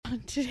On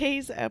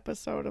today's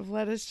episode of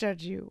Let Us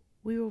Judge You,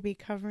 we will be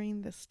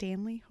covering the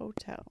Stanley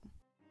Hotel.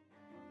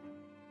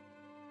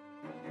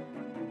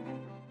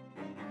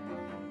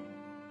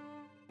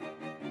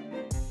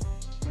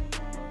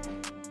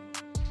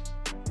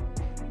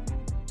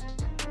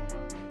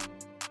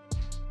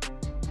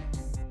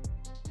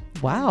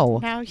 Wow.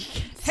 Now you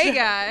can Hey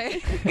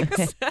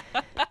guys.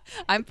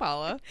 I'm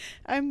Paula.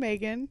 I'm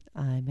Megan.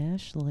 I'm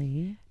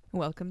Ashley.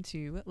 Welcome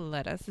to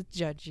Let Us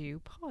Judge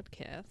You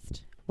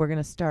podcast. We're going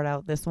to start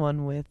out this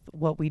one with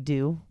what we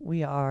do.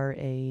 We are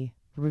a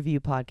review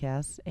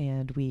podcast,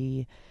 and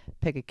we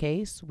pick a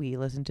case. We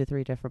listen to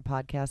 3 different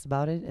podcasts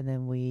about it, and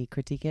then we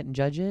critique it and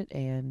judge it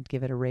and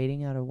give it a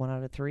rating out of 1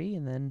 out of 3,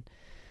 and then,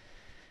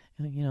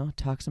 you know,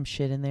 talk some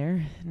shit in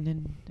there,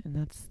 and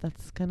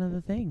that's kind of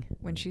the thing.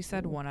 When she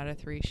said 1 out of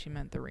 3, she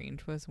meant the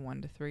range was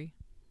 1 to 3.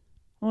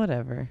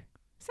 Whatever.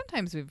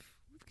 Sometimes we've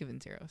given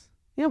zeros.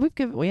 Yeah, we've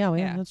given. Well,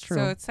 yeah, that's true.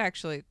 So it's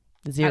actually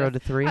 0 to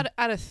 3.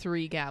 out of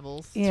 3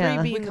 gavels. Yeah.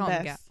 3 We being the call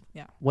them best.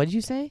 yeah. What did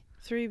you say?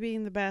 3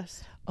 being the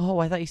best. Oh,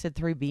 I thought you said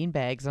 3 bean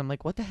bags. I'm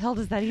like, what the hell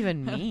does that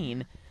even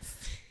mean?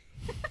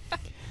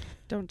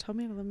 Don't tell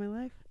me how to live my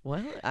life.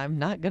 Well, I'm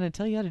not going to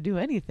tell you how to do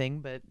anything,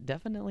 but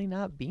definitely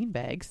not bean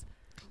bags.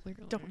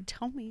 Don't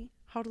tell me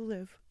how to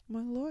live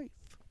my life.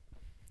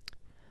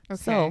 Okay.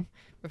 So,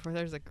 before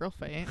there's a girl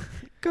fight.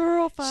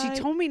 girl fight.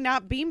 She told me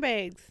not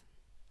beanbags.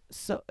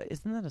 So,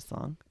 isn't that a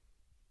song?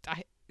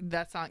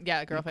 That song,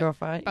 yeah, girl fight. Girl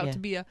fight? About Yeah. to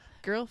be a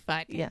girl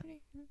fight. Yeah.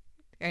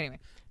 Anyway.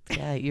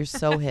 Yeah, you're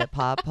so hip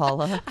hop,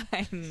 Paula.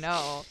 I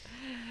know.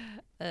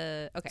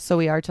 Okay. So,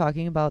 we are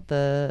talking about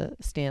the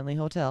Stanley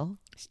Hotel.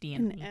 In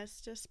Stanley.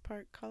 Estes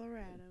Park,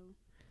 Colorado.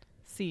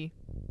 See.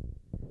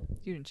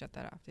 You didn't shut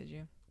that off, did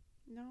you?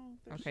 No,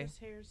 there's Okay. just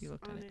hairs You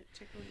looked on at it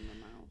tickling my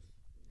mouth.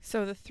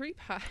 So the 3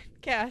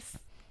 podcasts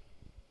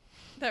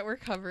that we're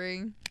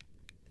covering.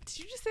 Did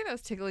you just say that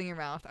was tickling your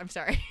mouth? I'm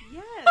sorry.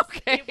 Yes.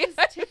 Okay. It was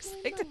I was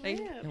tickling like,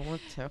 my lip. And we're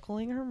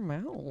tickling her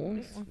mouth.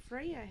 It's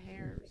Freya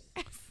hairs.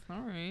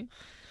 Sorry.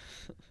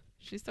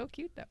 She's so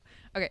cute though.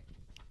 Okay.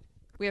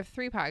 We have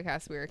 3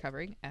 podcasts we are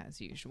covering as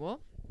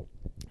usual.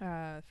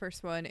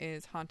 First one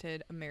is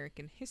Haunted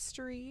American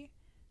History,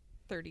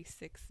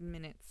 36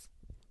 minutes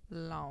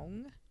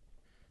long.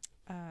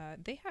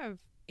 They have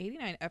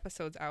 89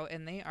 episodes out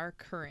and they are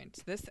current.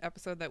 This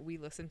episode that we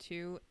listened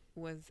to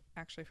was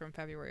actually from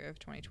February of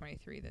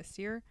 2023 this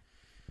year.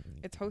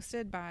 It's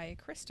hosted by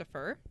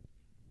Christopher.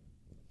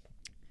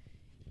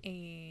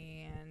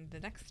 And the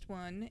next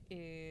one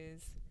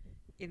is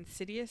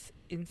Insidious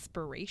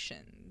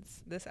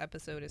Inspirations. This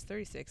episode is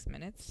 36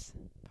 minutes,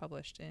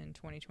 published in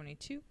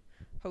 2022.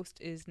 Host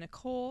is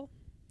Nicole.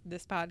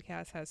 This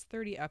podcast has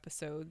 30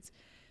 episodes,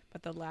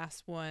 but the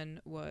last one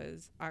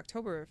was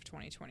October of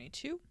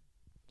 2022,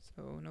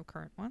 so no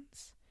current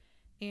ones.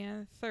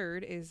 And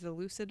third is the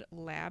Lucid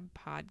Lab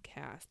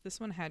podcast. This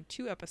one had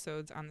 2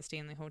 episodes on the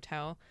Stanley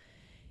Hotel,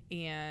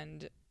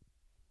 and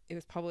it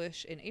was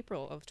published in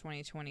April of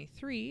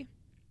 2023.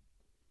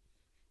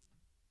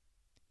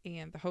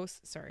 And the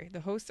hosts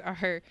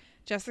are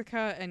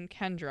Jessica and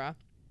Kendra.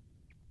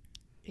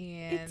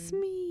 And It's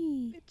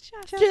me. It's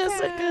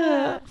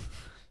Jessica.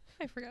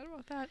 I forgot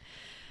about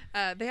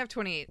that. They have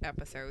 28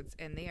 episodes,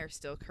 and they are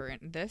still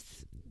current.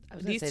 These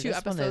 2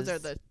 episodes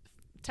are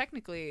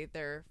technically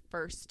their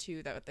first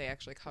 2 that they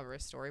actually cover a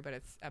story, but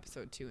it's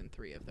episode 2 and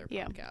 3 of their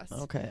podcast.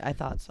 Okay, I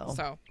thought so.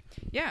 So,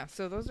 yeah,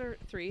 so those are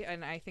 3,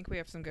 and I think we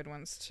have some good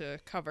ones to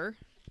cover.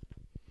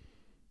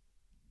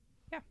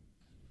 Yeah.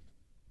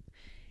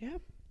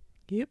 Yep.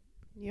 Yep.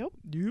 Yep.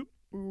 Yep.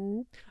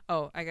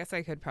 Oh, I guess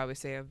I could probably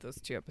say of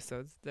those 2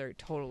 episodes, they're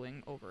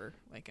totaling over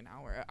like an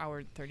hour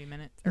and 30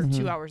 minutes, or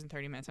 2 hours and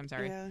 30 minutes. I'm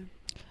sorry. Yeah.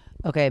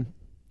 Okay,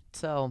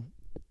 so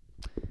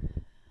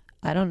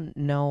I don't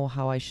know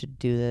how I should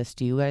do this.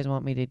 Do you guys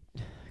want me to?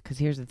 Because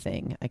here's the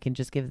thing. I can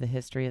just give the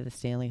history of the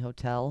Stanley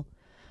Hotel,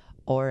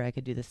 or I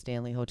could do the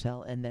Stanley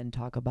Hotel and then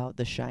talk about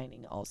The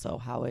Shining also,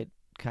 how it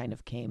kind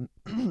of came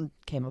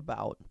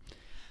about.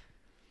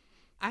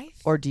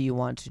 Or do you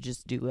want to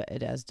just do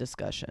it as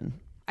discussion?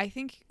 I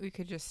think we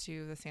could just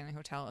do the Stanley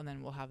Hotel, and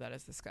then we'll have that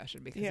as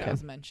discussion because Yeah. it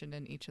was mentioned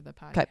in each of the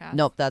podcasts. Okay.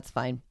 Nope, that's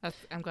fine.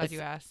 I'm glad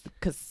you asked.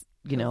 Because,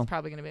 you know. It's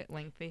probably going to be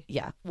lengthy.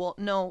 Yeah. Well,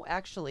 no,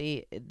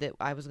 actually,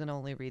 I was going to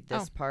only read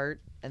this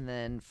part, and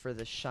then for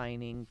the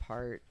Shining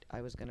part,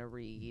 I was going to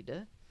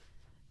read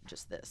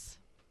just this.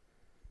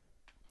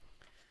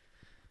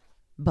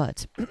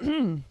 But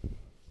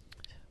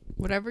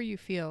Whatever you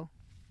feel.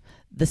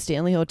 the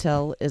Stanley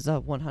Hotel is a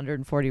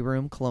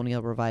 140-room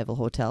colonial revival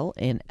hotel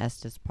in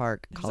Estes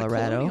Park, There's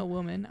Colorado. a colonial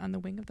woman on the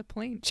wing of the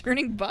plane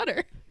churning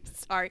butter.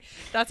 Sorry.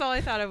 That's all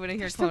I thought of when I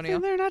hear colonial.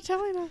 Something they're not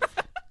telling us.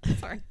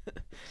 Sorry.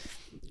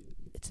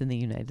 It's in the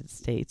United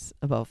States,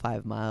 about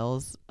 5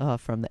 miles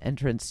from the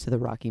entrance to the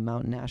Rocky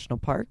Mountain National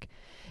Park.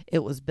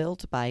 It was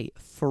built by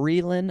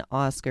Freeland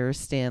Oscar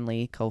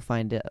Stanley,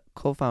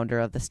 co-founder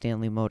of the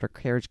Stanley Motor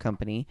Carriage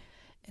Company,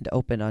 and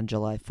opened on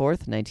July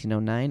 4th,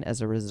 1909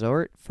 as a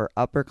resort for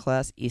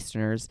upper-class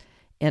Easterners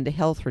and a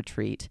health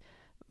retreat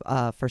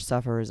for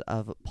sufferers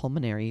of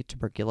pulmonary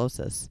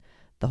tuberculosis.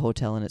 The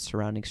hotel and its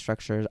surrounding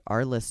structures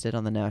are listed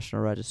on the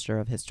National Register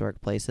of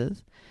Historic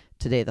Places.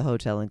 Today, the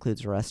hotel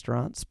includes a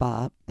restaurant,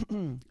 spa,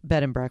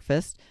 bed and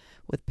breakfast,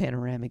 with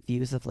panoramic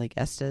views of Lake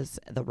Estes,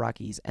 the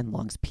Rockies, and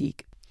Long's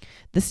Peak.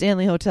 The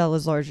Stanley Hotel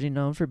is largely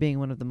known for being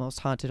one of the most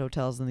haunted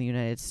hotels in the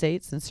United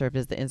States and served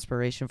as the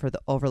inspiration for the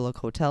Overlook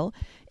Hotel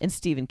in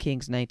Stephen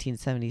King's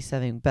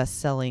 1977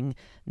 best-selling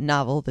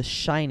novel, The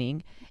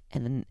Shining,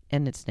 and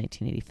its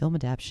 1980 film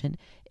adaptation.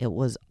 It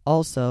was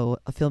also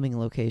a filming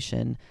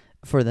location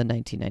for the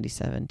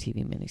 1997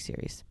 TV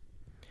miniseries.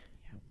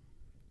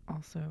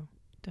 Also,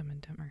 Dumb and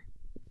Dumber.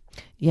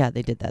 Yeah,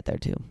 they did that there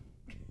too.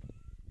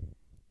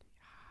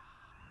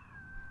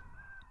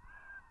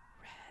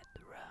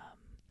 Red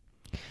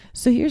rum.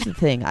 So here's the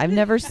thing. I've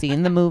never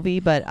seen the movie,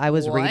 but I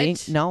was reading.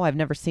 What? No, I've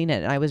never seen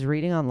it. And I was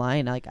reading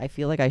online. Like, I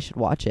feel like I should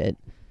watch it.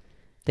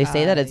 They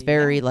say that it's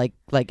very yeah.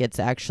 like it's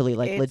actually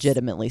like It's-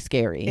 legitimately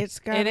scary. It's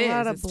got It a is.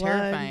 lot of It's blood.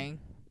 terrifying.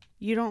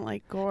 You don't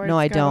like gore. No,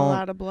 It's I got don't. a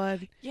lot of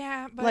blood.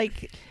 Yeah, but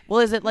Like, Well,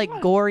 is it like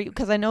What? gory?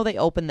 Because I know they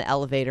open the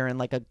elevator and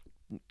like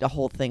a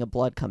whole thing of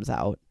blood comes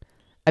out.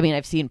 I mean,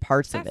 I've seen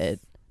parts of it.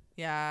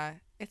 yeah,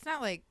 it's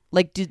not like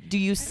Like, do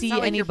you it's see not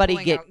like you're anybody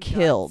pulling get out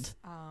killed? guts.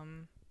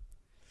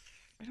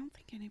 I don't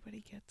think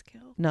anybody gets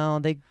killed. No,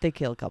 they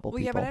kill a couple Well,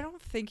 yeah, people. but I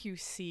don't think you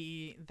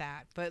see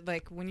that. But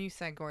like when you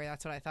said gory,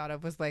 that's what I thought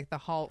of was like the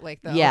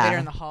Yeah. elevator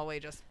in the hallway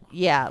just.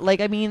 Yeah, like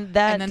I mean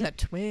that. And then the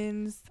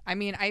twins. I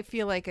mean, I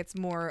feel like it's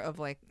more of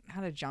like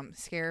not a jump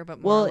scare,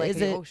 but more Well, like is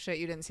it- oh shit,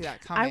 you didn't see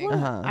that I coming. want.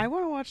 Uh-huh. I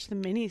want to watch the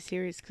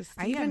miniseries because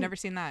I've never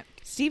seen that.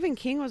 Stephen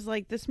King was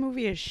like, "This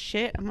movie is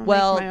shit. I'm gonna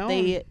well,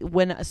 make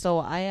my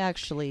own." I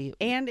actually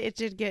And it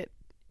did get.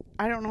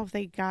 I don't know if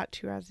they got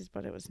 2 Razzies,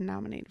 but it was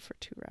nominated for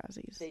 2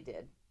 Razzies. They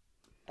did.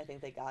 I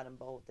think they got them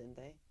both, didn't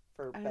they?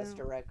 For I best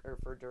don't-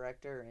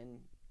 director, and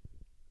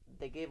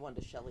they gave one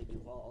to Shelley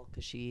Duvall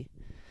because she.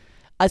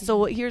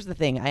 So here's the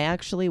thing. I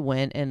actually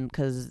went and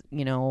because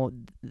a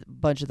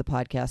bunch of the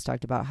podcasts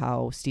talked about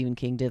how Stephen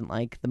King didn't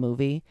like the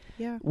movie.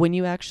 Yeah. When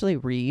you actually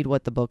read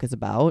what the book is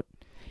about,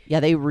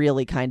 yeah, they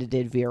really kind of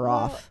did veer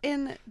off.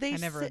 And they I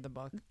never sa- read the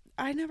book.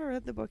 I never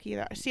read the book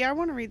either. See, I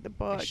want to read the I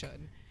book,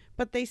 should.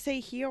 but they say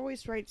he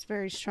always writes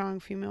very strong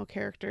female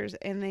characters,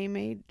 and they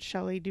made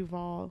Shelley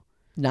Duvall.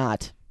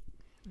 Not.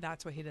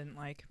 That's what he didn't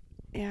like.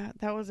 Yeah,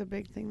 that was a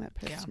big thing that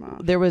pissed him off.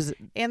 There was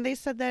And they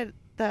said that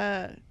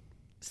the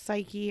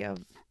psyche of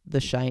the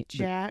shine.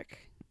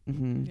 Jack.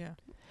 Mm-hmm. Yeah.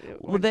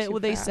 went too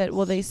They fast.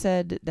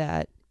 said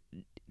that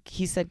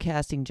he said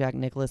casting Jack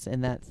Nicklaus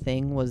in that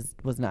thing was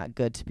not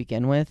good to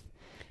begin with,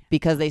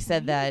 because they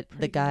said He's that the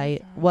pretty good guy.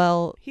 at that.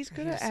 Well, He's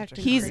good He's at such a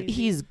acting. he's crazy.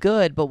 he's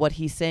good, but what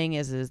he's saying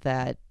is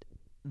that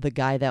the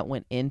guy that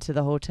went into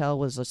the hotel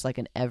was just like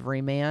an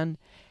everyman,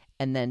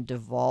 and then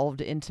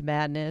devolved into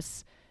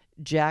madness.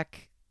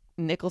 Jack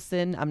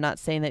Nicholson, I'm not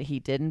saying that he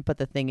didn't, but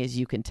the thing is,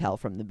 you can tell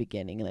from the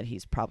beginning that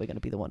he's probably going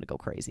to be the one to go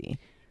crazy.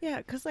 Yeah,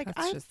 because like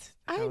That's just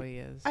how he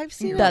is. I've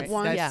seen You're it right.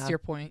 once. That's Yeah. your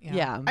point. Yeah.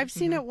 Yeah. I've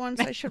seen Mhm. it once.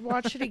 I should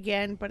watch it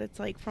again, but it's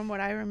like from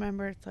what I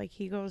remember, it's like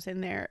he goes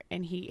in there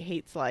and he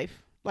hates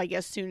life. Like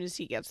as soon as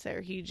he gets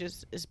there, he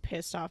just is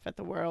pissed off at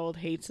the world,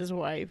 hates his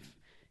wife,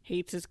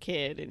 hates his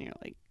kid, and you're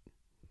like,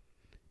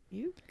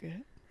 you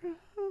good?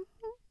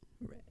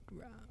 Red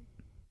rum.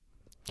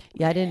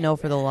 Yeah, I didn't know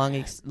for the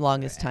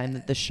longest time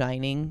that The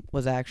Shining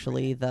was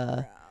actually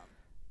the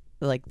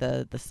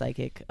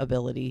psychic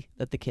ability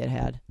that the kid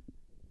had.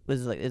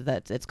 Was like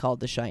it's called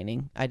The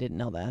Shining. I didn't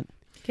know that.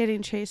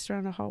 Getting chased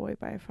around a hallway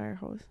by a fire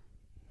hose.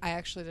 I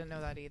actually didn't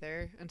know that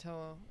either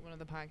until one of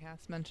the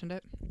podcasts mentioned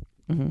it.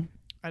 Mm-hmm.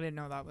 I didn't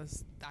know that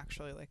was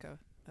actually like a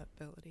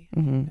ability.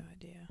 Mm-hmm. No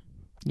idea.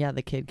 Yeah,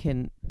 the kid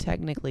can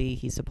technically.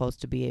 He's supposed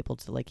to be able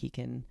to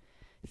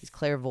he's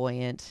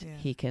clairvoyant. Yeah.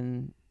 He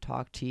can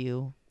talk to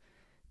you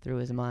through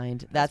his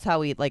mind. That's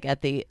how he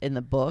in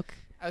the book.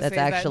 I was That's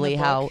saying, is that actually in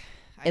the how book?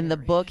 I in the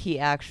didn't read book it. he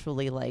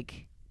actually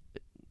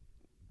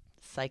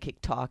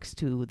psychic talks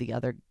to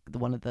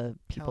one of the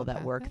people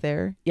that work Telepathic?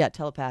 there. Yeah,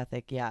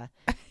 telepathic. Yeah,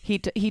 he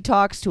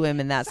talks to him,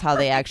 and that's how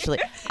they actually.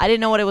 I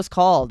didn't know what it was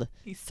called.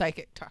 He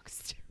psychic talks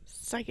to.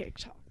 Psychic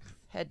talk.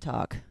 Head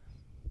talk.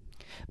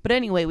 But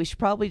anyway, we should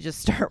probably just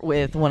start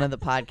with one of the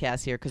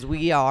podcasts here because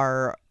we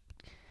are.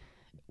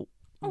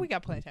 Oh, we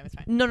got plenty of time. It's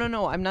fine.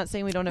 No. I'm not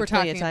saying we don't have We're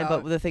plenty of talking time,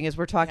 about- but the thing is,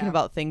 we're talking yeah.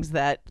 about things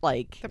that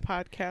The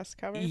podcast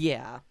cover.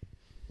 yeah.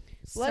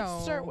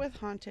 Let's start So- with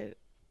haunted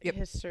Yep.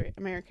 history,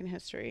 American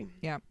history.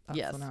 Yeah, that's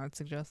Yes. what I would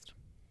suggest.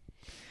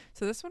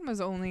 So this one was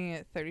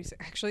only 36.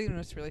 Actually,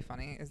 what's really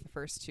funny is the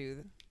first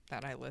two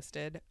that I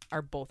listed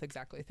are both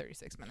exactly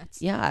 36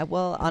 minutes. Yeah,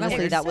 well, honestly,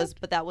 weird?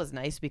 that was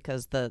nice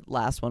because the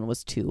last one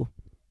was 2,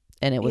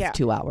 and it was Yeah.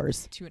 2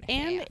 hours. 2.5.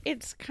 And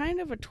it's kind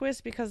of a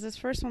twist because this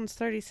first one's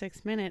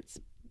 36 minutes,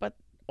 but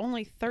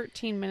only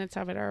 13 minutes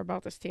of it are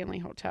about the Stanley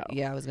Hotel.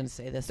 Yeah, I was gonna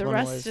say this The one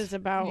rest was. is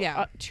about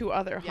Yeah. 2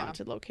 other Yeah.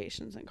 haunted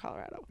locations in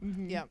Colorado.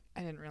 Yep,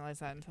 I didn't realize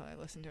that until I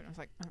listened to it. I was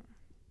like, oh,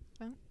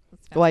 well,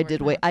 let's Oh, I fast did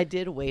forward wait. now. I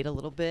did wait a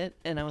little bit,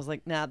 and I was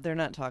like, nah, they're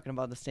not talking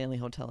about the Stanley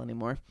Hotel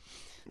anymore.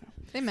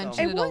 They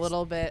mentioned It it a was-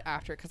 little bit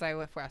after because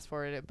I fast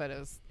forwarded it, but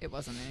it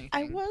wasn't anything.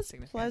 I was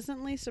significant.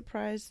 pleasantly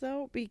surprised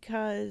though,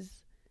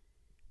 because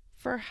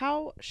for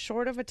how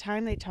short of a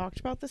time they talked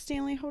about the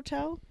Stanley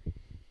Hotel,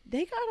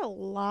 they got a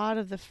lot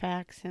of the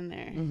facts in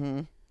there.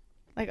 Mm-hmm.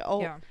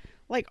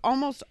 Like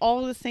almost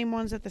all the same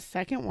ones that the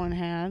second one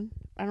had.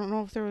 I don't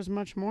know if there was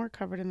much more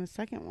covered in the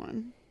second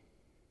one.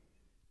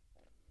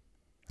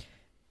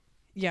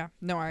 Yeah,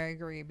 no, I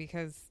agree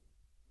because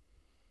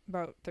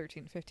about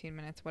 13, 15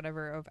 minutes,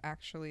 whatever, of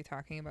actually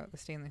talking about the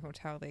Stanley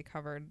Hotel, they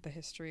covered the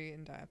history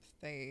in depth.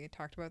 They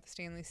talked about the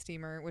Stanley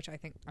steamer, which I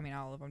think,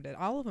 all of them did.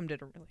 All of them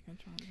did a really good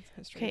job with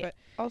history. Okay. But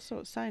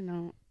Also, side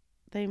note,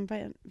 they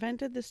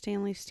invented the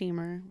Stanley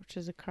steamer, which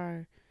is a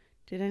car.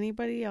 Did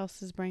anybody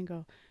else's brain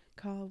go,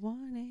 call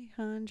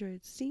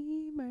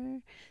 1-800-STEAMER.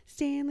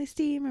 Stanley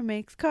steamer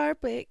makes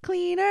carpet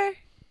cleaner.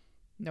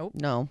 nope.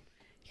 No.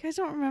 You guys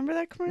don't remember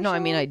that commercial? No, I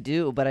mean, I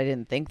do, but I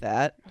didn't think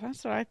that.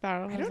 That's what I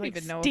thought. I was don't like,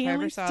 even know if I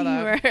ever Stanley saw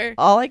that. steamer.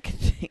 All I could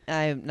think,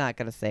 I'm not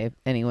going to say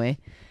anyway.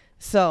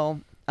 So,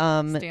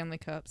 Stanley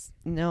cups.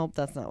 nope,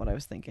 that's not what I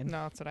was thinking.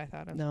 No, that's what I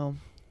thought of. No.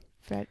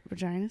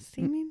 Vagina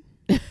steaming?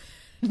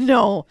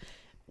 No.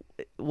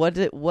 We'll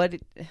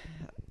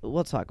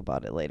talk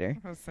about it later.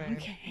 I was saying,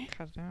 Okay.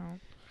 cut it out.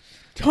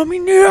 Tell me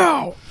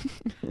now!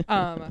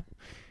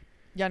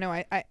 Yeah,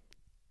 no,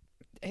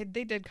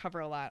 they did cover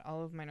a lot.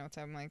 All of my notes,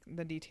 I'm like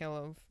the detail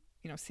of,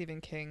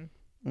 Stephen King,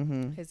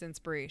 Mm-hmm. his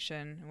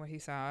inspiration, and what he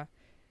saw.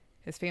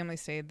 His family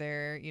stayed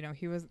there.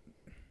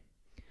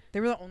 They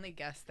were the only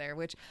guests there,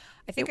 which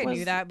I think It I knew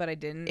was- that, but I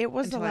didn't. It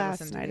was the until I last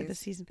listened to night of the these.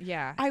 season.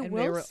 Yeah, I and they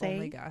will were say-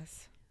 only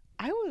guests.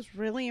 I was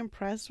really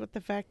impressed with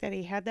the fact that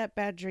he had that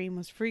bad dream,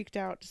 was freaked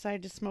out,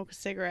 decided to smoke a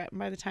cigarette, and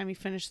by the time he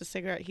finished the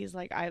cigarette, he's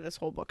like, I have this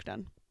whole book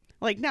done.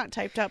 Like, not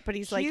typed up, but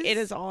he's like, it He's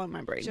is all in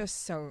my brain.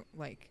 Just so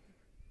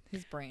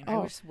his brain. Oh.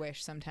 I just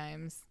wish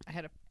sometimes I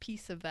had a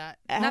piece of that.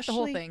 Not the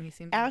whole Ashley- thing. He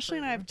seems. Ashley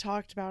and I have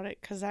talked about it,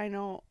 because I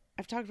know,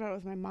 I've talked about it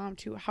with my mom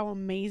too, how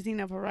amazing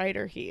of a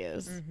writer he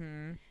is.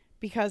 Mm-hmm.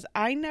 Because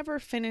I never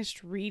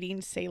finished reading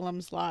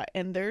Salem's Lot,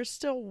 and there's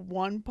still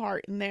one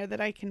part in there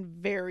that I can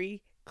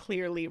very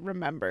clearly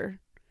remember,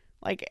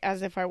 like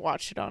as if I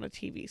watched it on a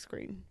TV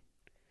screen.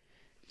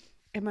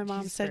 And my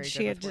mom She's said very she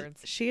good had with to,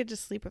 words. she had to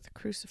sleep with a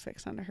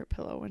crucifix under her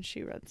pillow when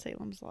she read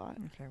Salem's Lot.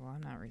 Okay, well,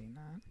 I'm not reading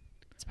that.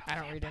 It's about I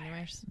don't read vampires.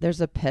 anyways.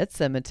 There's a pet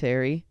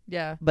cemetery,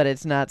 Yeah. but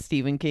it's not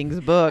Stephen King's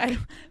book.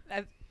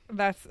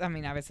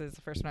 Obviously, it's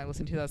the first one I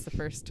listened to. That's the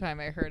first time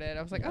I heard it.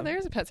 I was like, oh,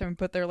 there's a pet cemetery,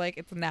 but they're like,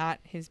 it's not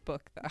his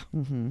book, though.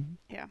 Mm-hmm.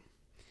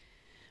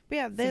 But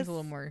yeah, Seems this a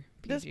little more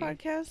PG. this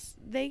podcast,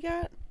 they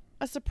got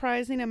a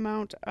surprising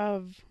amount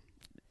of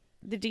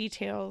the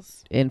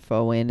details.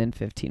 Info in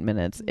 15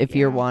 minutes. If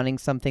you're Yeah. wanting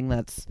something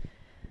that's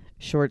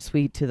short,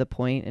 sweet, to the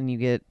point, and you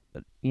get,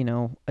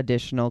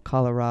 additional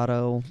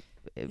Colorado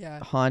Yeah.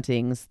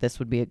 hauntings, this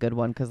would be a good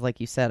one. Because like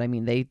you said, I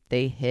mean,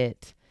 they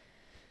hit,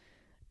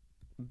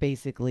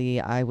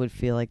 basically, I would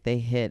feel like they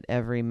hit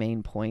every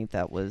main point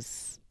that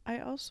was... I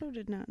also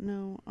did not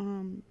know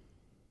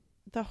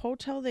the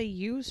hotel they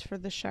use for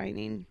The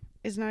Shining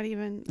is not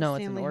even No,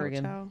 it's in Stanley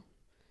Oregon. Hotel.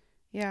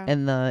 Yeah.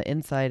 And the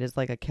inside is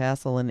like a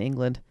castle in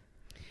England.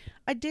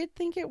 I did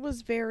think it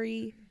was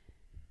very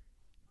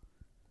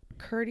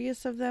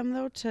courteous of them,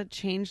 though, to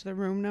change the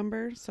room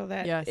number so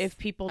that Yes, if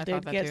people I did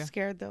thought that get too.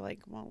 scared, they're like,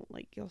 well,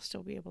 like, you'll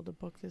still be able to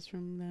book this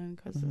room then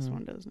because this Mhm.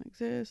 one doesn't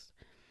exist.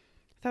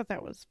 I thought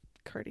that was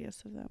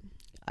courteous of them.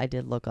 I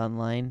did look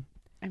online.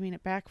 I mean,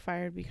 it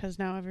backfired because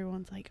now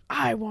everyone's like,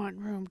 I want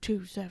room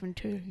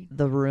 217.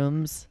 The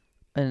rooms,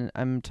 and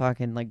I'm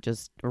talking like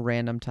just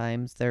random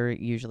times, they're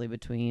usually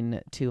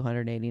between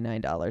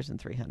 $289 and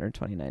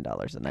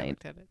 $329 a I night.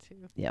 looked at it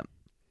too.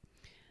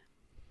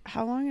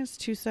 How long is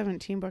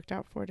 217 booked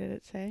out for, did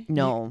it say?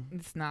 No,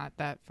 It's not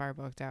that far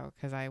booked out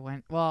because I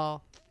went.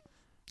 Well,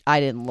 I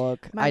didn't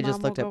look. My I just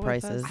mom will looked go at with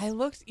prices. us. I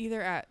looked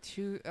either at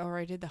or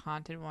I did the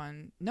haunted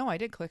one. No, I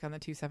did click on the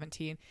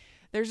 217.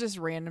 There's just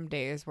random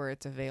days where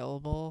it's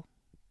available,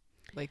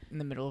 like in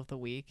the middle of the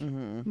week.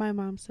 Mm-hmm. My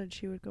mom said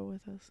she would go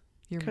with us.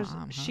 Your Because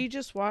mom, huh? she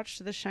just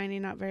watched The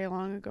Shining not very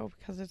long ago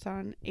because it's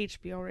on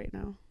HBO right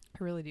now.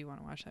 I really do want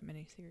to watch that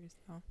miniseries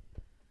though.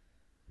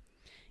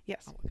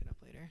 Yes. I'll look it up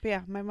later. But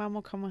yeah, my mom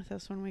will come with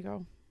us when we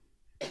go.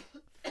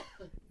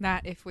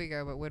 Not if we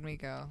go, but when we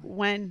go.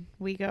 When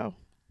we go.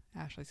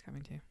 Ashley's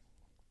coming too.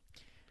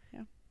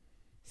 Yeah.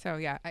 So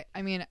yeah,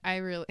 I mean, I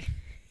really.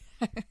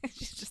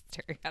 She's just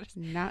staring at us.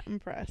 Not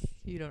impressed.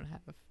 You don't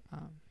have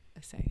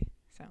a say,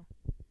 so.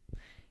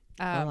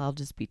 Well, I'll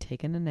just be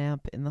taking a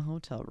nap in the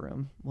hotel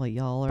room while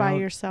y'all are By out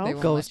yourself? They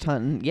won't ghost let you-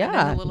 hunting. And then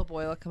Yeah. the little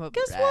boy will come up.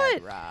 Guess "Rad,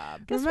 what?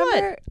 Rob. Guess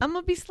Remember- what? I'm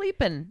gonna be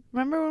sleeping.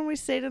 Remember when we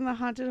stayed in the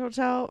haunted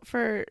hotel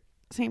for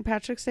St.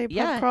 Patrick's Day pub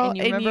Yeah, crawl? and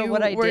you remember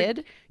what I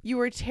did? You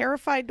were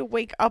terrified to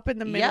wake up in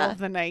the middle Yeah. of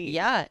the night.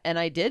 Yeah, and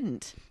I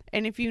didn't.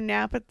 And if you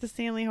nap at the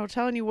Stanley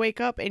Hotel and you wake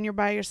up and you're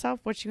by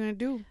yourself, what you going to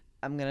do?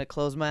 I'm gonna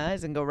close my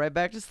eyes and go right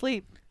back to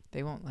sleep.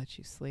 They won't let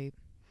you sleep.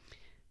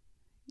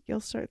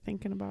 You'll start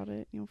thinking about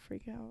it. You'll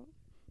freak out.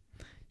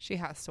 She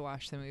has to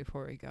watch the movie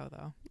before we go,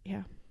 though.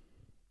 Yeah.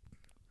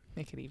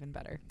 make it even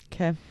better.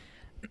 Okay.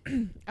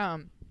 I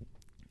Um,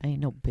 ain't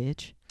no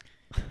bitch.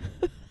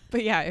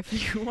 but yeah, if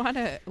you want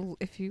it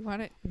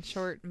in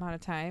short amount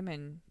of time,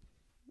 and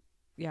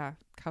yeah,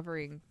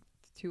 covering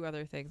 2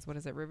 other things. What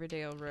is it?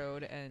 Riverdale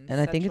Road and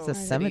I think it's a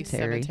Central City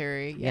cemetery.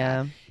 Cemetery.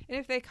 Yeah. And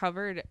if they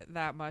covered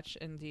that much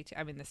in detail,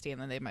 I mean, the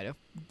Stanley, they might have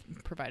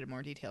provided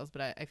more details,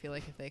 but I feel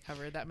like if they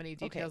covered that many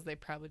details, they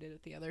probably did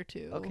at the other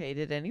 2. Okay,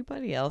 did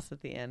anybody else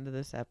at the end of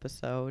this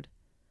episode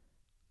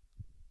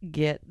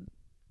get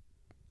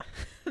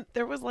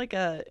there was like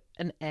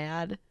an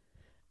ad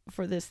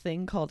for this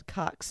thing called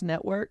Cox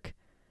Network?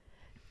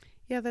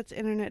 Yeah, that's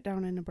internet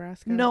down in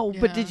Nebraska. No,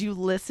 but Yeah. did you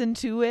listen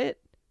to it?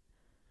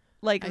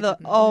 Like I the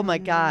didn't. oh my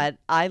god,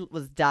 I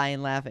was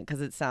dying laughing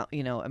because it sound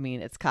I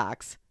mean it's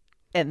Cox,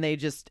 and they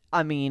just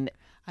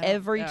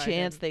every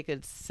chance they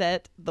could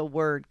set the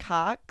word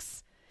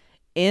Cox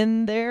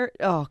in there.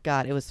 Oh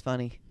god, it was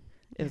funny.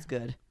 It was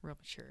good. Real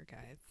mature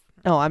guys.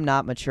 No, I'm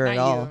not mature Not at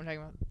you, all. I'm talking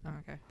about. Oh,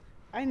 okay.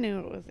 I knew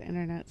it was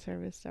internet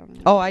service down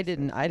in Oh,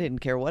 Nebraska. I didn't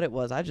care what it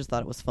was. I just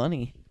thought it was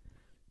funny.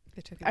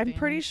 They took I'm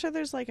pretty advantage. sure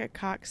there's like a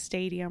Cox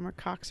Stadium or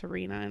Cox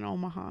Arena in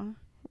Omaha.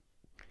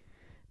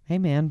 Hey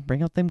man,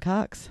 bring out them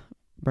Cox.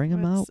 Bring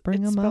them out.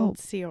 Bring it's them out.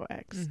 spelled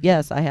COX. Mhm.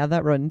 Yes, I have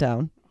that written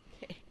down.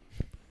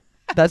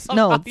 That's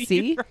no, How you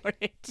see? wrote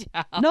it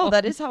down. No,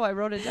 that is how I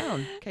wrote it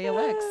down.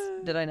 KOX.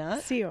 Did I not?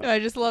 No, COX. I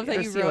just love that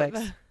Or you wrote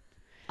COX. that.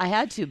 I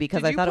had to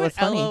because Did I you thought it was put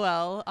funny.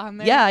 LOL on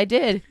there? Yeah, I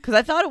did because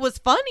I thought it was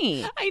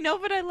funny. I know,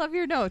 but I love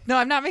your notes. No,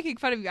 I'm not making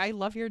fun of you. I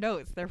love your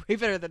notes. They're way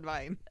better than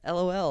mine.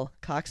 LOL,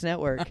 Cox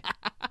Network.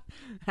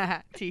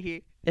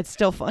 Tee. It's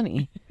still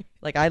funny.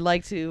 Like I'd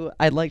like to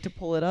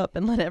pull it up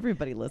and let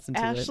everybody listen to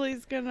it.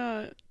 Ashley's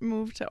gonna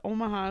move to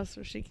Omaha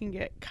so she can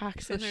get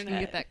Cox So she internet. can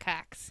get that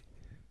Cox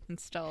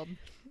installed.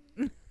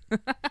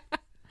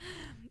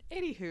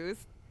 Anywho's.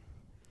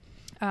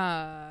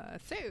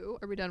 So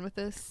are we done with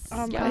this?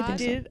 Yeah, I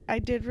think so. I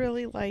did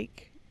really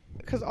like,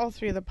 because all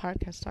 3 of the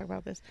podcasts talk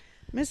about this.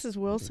 Mrs.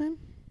 Wilson,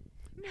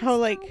 how,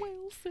 like,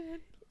 Wilson.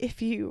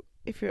 if you're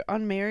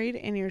unmarried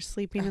and you're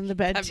sleeping in the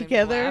bed That made me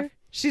together, laugh.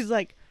 she's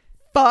like,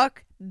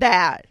 fuck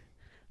that.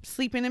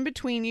 Sleeping in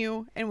between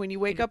you, and when you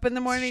wake And up in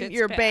the morning, shit's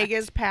your bag packed.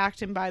 is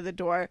packed and by the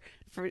door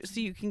so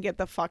you can get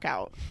the fuck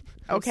out.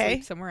 Go Okay?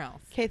 sleep somewhere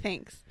else. Okay,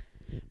 thanks.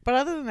 But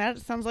other than that,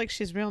 it sounds like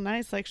she's real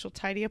nice. Like, she'll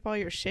tidy up all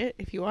your shit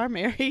if you are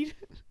married.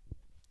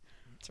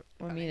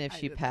 I mean, if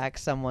she did that.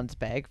 packs someone's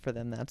bag for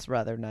them, that's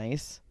rather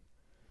nice.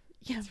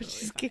 Yeah, That's but really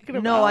she's funny. kicking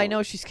them No, out. I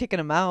know she's kicking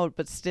them out,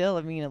 but still,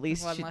 I mean, at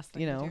least One she, less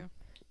thing to do.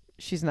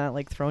 she's not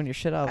like throwing your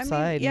shit I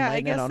outside mean, yeah, and I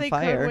lighting it guess on they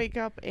fire. could wake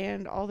up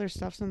and all their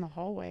stuff's in the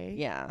hallway.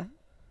 Yeah.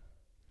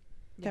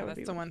 Yeah, That would that's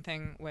be the weird. one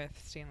thing with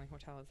Stanley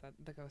Hotel is that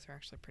the ghosts are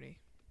actually pretty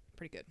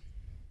good.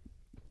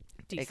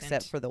 Decent.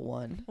 Except for the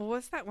one. Well,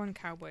 what's that one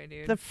cowboy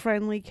dude? The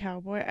friendly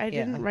cowboy. I Yeah.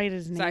 didn't write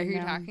his Is name that who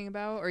you're down. talking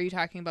about? Or are you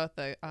talking about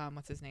the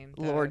what's his name?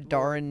 The Lord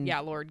Darn. Yeah,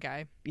 Lord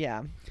guy.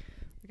 Yeah.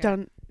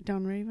 Okay.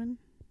 Dunraven?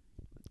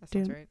 That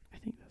sounds Dun- right. I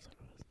think that's what it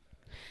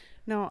was.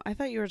 No, I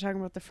thought you were talking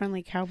about the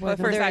friendly cowboy. Well, at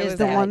the first one I that was is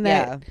the that, one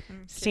that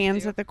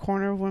stands at at the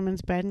corner of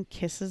women's bed and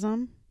kisses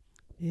them.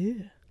 Yeah.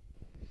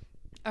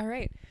 All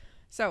right.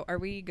 So, are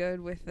we good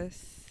with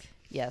this?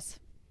 Yes.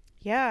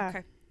 Yeah.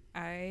 Okay.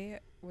 I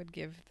would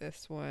give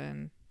this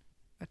one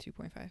a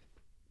 2.5.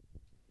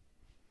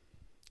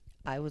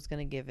 I was going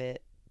to give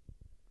it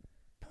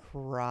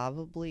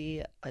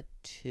probably a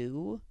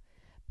 2,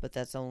 but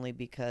that's only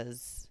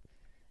because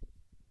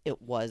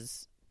it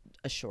was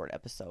a short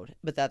episode.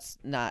 But that's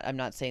not, I'm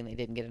not saying they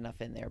didn't get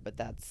enough in there, but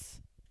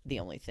that's the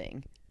only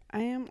thing. I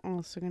am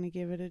also going to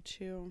give it a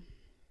 2.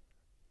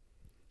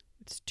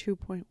 It's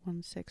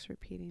 2.16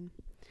 repeating.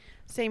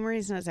 Same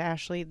reason as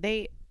Ashley.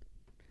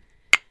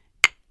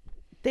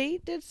 They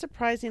did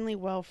surprisingly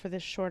well for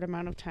this short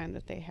amount of time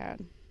that they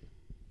had.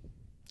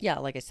 Yeah,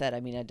 like I said, I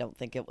mean, I don't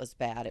think it was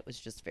bad. It was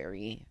just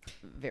very,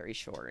 very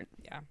short.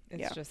 Yeah. It's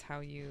Yeah. just how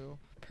you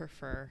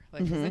prefer.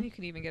 Like, 'cause Mhm. then you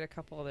can even get a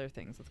couple other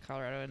things with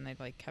Colorado, and they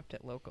like kept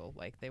it local.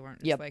 Like, they weren't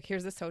just Yep. like,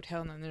 here's this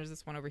hotel, and then there's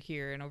this one over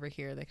here, and over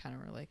here they kind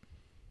of were like,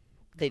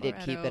 They did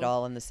keep it Colorado.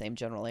 all in the same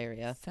general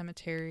area.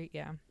 cemetery.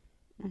 Yeah.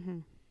 Mm-hmm.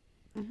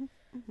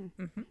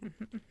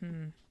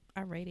 Mm-hmm.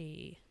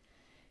 Alrighty.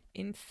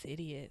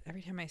 Insidious.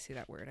 Every time I see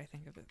that word, I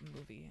think of the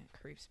movie. It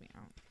creeps me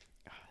out.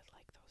 Oh, I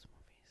like those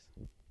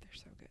movies. They're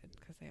so good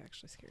because they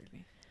actually scared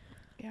me.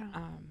 Yeah.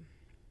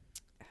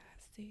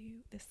 So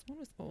this one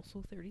was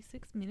also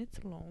 36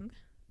 minutes long.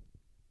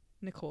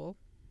 Nicole.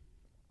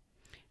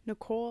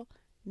 Nicole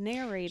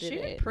narrated She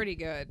did it. pretty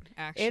good,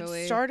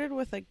 actually. It started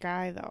with a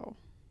guy, though.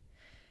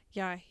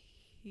 Yeah,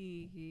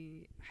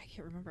 he I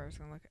can't remember. I was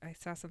gonna look. I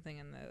saw something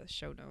in the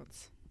show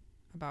notes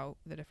about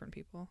the different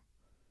people.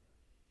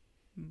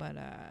 But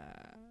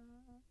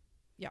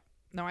yeah,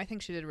 no, I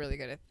think she did really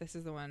good. If this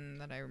is the one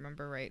that I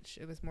remember right,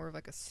 it was more of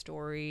like a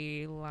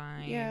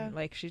storyline. Yeah.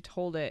 Like she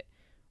told it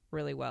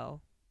really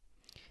well.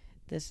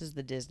 This is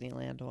the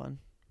Disneyland one.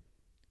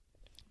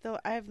 Though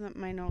I have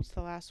my notes.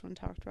 The last one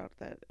talked about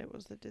that it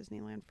was the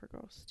Disneyland for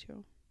ghosts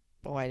too.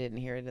 Oh, I didn't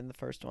hear it in the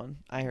first one.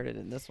 I heard it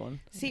in this one.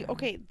 See, Yeah.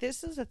 okay,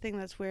 this is the thing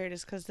that's weird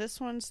is because this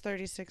one's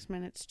 36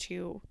 minutes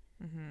too.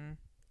 Mm-hmm.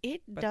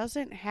 It But-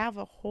 doesn't have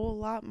a whole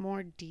lot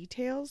more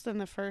details than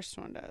the first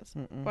one does.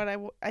 Mm-mm. But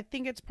I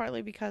think it's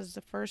partly because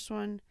the first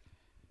one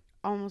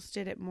almost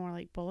did it more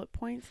like bullet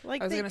points.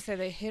 Like I was they, gonna say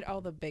they hit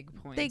all the big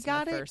points. they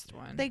got in it- the first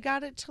one. they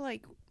got it to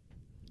like,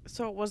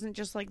 so it wasn't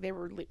just like they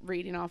were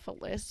reading off a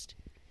list.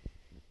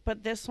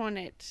 But this one,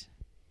 it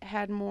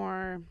had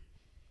more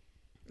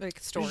like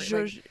story. Like,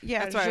 zhuzh-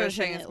 yeah, that's why I was zhuzh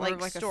saying in it's it, more like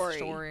of like story. a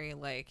story,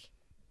 like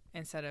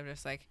instead of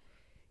just like,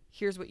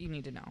 here's what you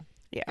need to know.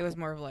 Yeah. It was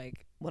more of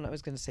like, When I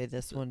was going to say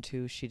this one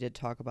too, she did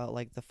talk about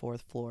like the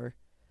 4th floor,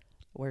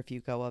 where if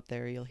you go up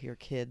there, you'll hear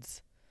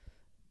kids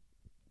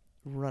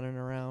running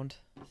around,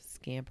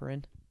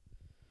 scampering.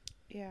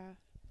 Yeah.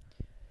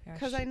 yeah,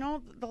 Because I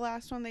know the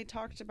last one they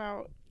talked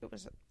about, it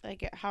was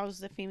like it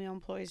housed the female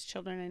employees,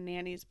 children, and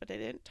nannies, but they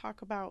didn't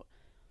talk about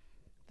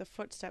the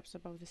footsteps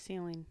above the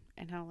ceiling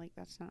and how like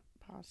that's not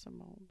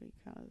possible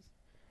because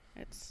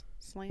it's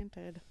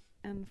slanted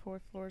and the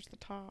 4th floor is the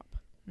top.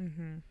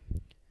 Mm-hmm.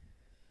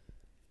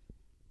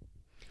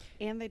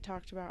 And they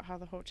talked about how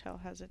the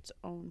hotel has its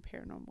own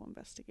paranormal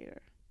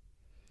investigator,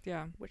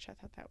 Yeah. which I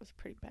thought that was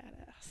pretty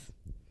badass.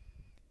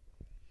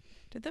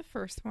 Did the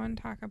first one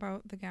talk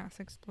about the gas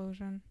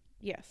explosion?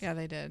 Yes. Yeah,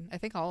 they did. I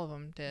think all of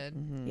them did.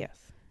 Mm-hmm. Yes.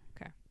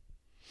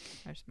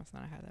 I just must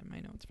not have had that in my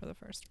notes for the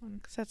first one.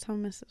 Because that's how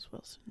Mrs.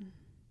 Wilson.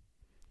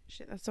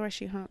 That's why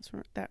she haunts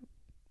that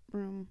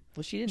room.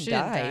 Well, she didn't She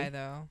die. didn't die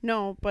though.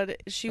 No, but But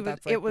it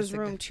that's, like, was the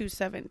room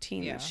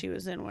 217 Yeah. that she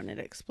was in when it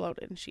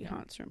exploded, and she Yeah.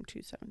 haunts room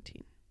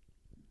 217.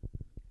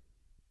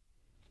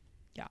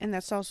 Yeah. And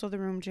that's also the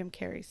room Jim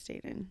Carrey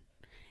stayed in,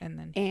 And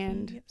then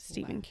and he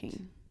Stephen left.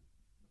 King.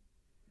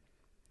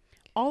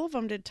 All of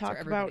them did talk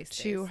everybody about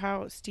too stays.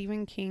 how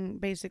Stephen King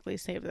basically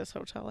saved this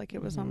hotel, like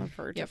it was on the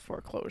verge Yep. of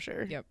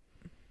foreclosure. Yep.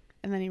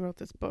 And then he wrote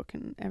this book,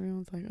 and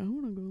everyone's like, "I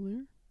want to go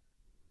there."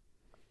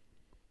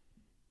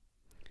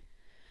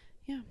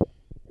 Yeah,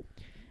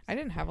 I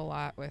didn't have a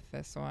lot with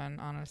this one,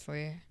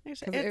 honestly. Like I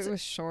said, Because it was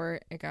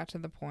short. It got to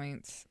the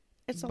points.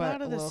 it's a but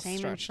lot of a the little same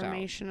stretched out.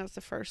 information as the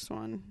first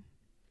one.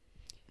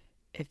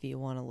 If you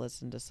want to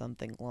listen to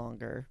something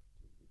longer,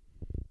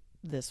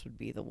 this would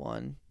be the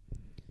one.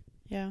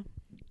 Yeah.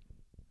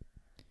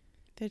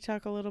 They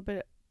talk a little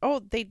bit. Oh,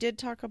 they did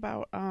talk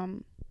about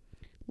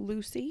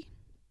Lucy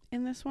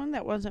in this one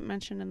that wasn't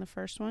mentioned in the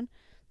first one.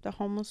 The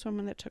homeless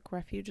woman that took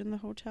refuge in the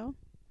hotel.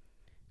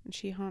 And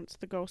she haunts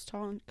the ghost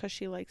hall because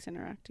she likes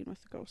interacting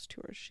with the ghost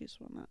tours. She's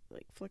one that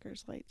like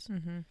flickers lights.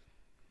 Mm-hmm.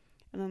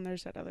 And then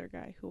there's that other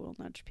guy who will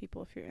nudge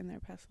people if you're in there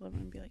past 11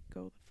 and be like,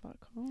 "Go the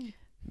fuck home."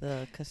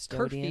 The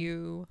custodian.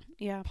 Curfew.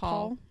 Yeah,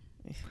 Paul.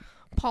 Paul.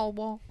 Paul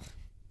Wall.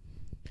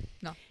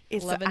 No.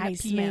 It's the 11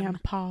 Iceman, PM.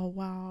 Paul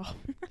Wow.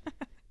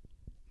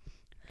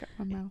 Got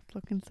my mouth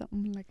looking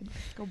something like a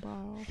disco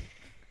ball.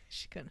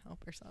 She couldn't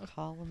help herself.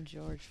 Call him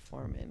George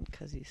Foreman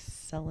because he's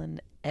selling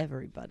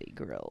everybody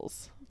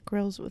grills.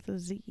 Grills with a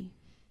Z,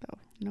 though.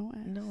 No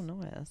S.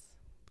 No S.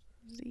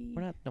 Z.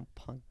 We're not no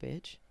punk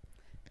bitch.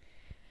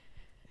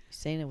 You're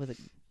saying it with a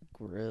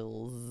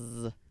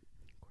grills.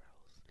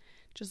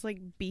 Just like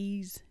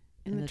bees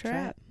in the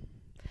trap.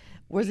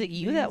 Was it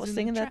you that Bees was in the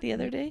singing that trap. the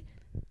other day?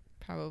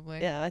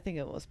 Probably. Yeah, I think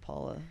it was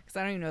Paula. Because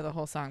I don't even know the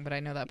whole song, but I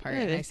know that part.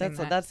 Yeah, and I sing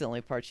that. that's the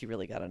only part you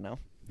really gotta know.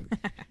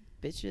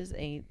 Bitches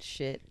ain't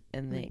shit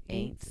and they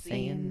ain't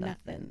saying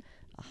nothing.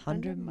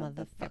 100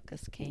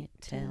 motherfuckers can't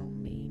tell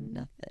me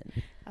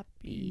nothing.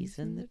 Bees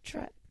in the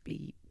trap,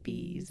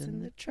 bees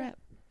in the trap.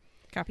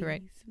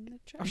 Copyright. Bees in the I'm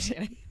trap. just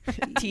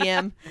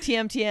kidding.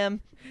 TM.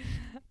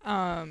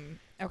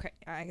 Okay.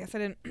 I guess I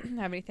didn't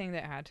have anything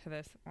to add to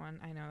this one.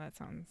 I know that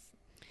sounds.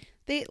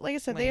 They, like I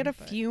said, they had a Lame,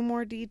 but- few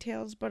more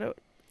details, but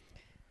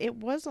it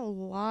was a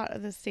lot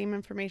of the same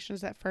information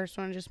as that first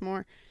one, just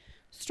more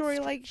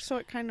story-like, so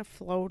it kind of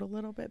flowed a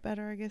little bit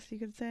better, I guess you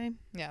could say.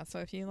 Yeah. So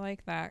if you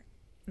like that,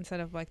 instead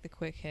of like the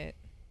quick hit,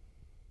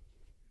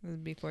 this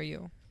would be for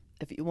you.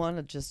 If you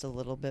wanted just a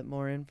little bit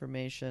more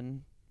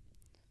information,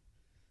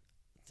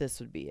 this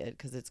would be it,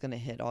 because it's going to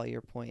hit all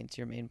your points,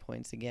 your main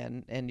points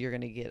again, and you're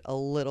going to get a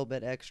little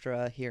bit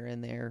extra here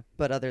and there.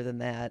 But other than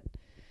that,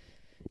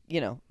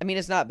 I mean,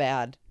 it's not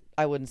bad.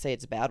 I wouldn't say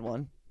it's a bad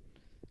one.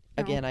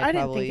 No, Again, I didn't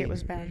probably think it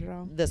was bad at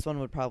all. this one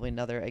would probably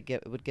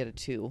would get a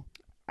 2.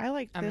 I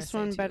like I'm this gonna say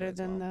one two better as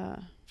than well.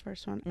 the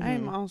first one. Mhm.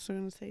 I'm also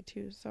going to say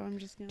 2, so I'm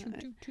just going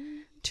to... Two.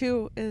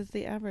 2 is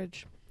the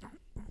average.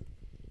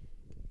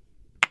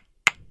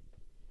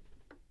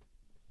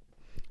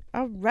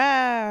 All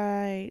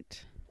right.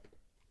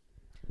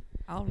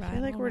 All I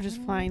feel like we're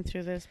just flying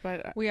through this,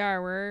 but We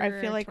are. I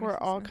feel like we're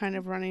 26 all minutes kind in.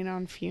 of running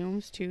on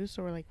fumes too,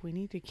 so we're like, we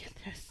need to get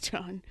this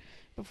done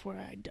before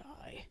I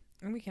die.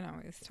 And we can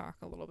always talk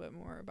a little bit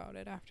more about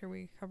it after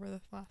we cover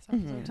the last Mhm.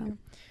 episode Yeah. too.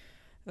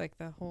 Like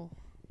the whole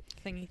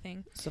thingy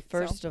thing. So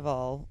first of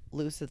all,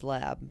 Lucid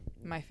Lab,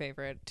 My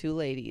favorite. 2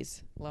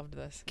 ladies, Loved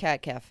this.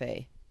 Cat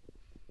Cafe,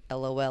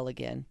 LOL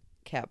again,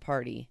 Cat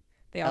Party,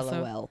 They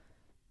also LOL.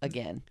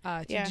 again.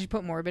 Did you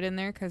put morbid in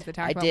there? Because the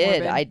talk I about did.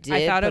 morbid. I did.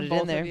 I thought put of it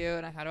both in there. of you,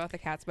 and I thought about the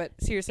cats. But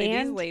seriously, these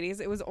And- ladies,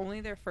 it was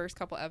only their first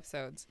couple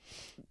episodes.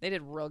 They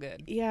did real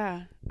good.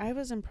 Yeah, I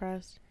was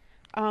impressed.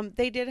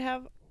 They did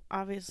have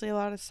obviously a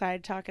lot of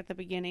side talk at the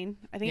beginning.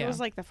 I think it Yeah. was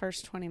like the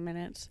first 20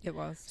 minutes. It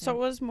was. So it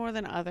was more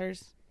than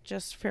others.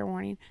 Just fair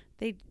warning.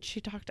 I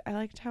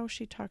liked how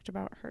she talked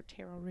about her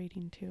tarot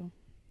reading too.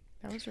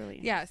 That was really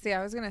yeah. See,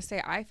 I was gonna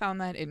say I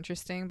found that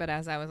interesting, but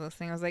as I was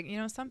listening, I was like,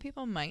 some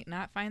people might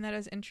not find that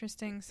as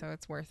interesting, so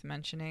it's worth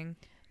mentioning.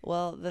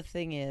 Well, the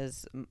thing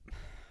is,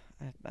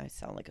 I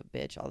sound like a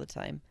bitch all the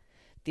time.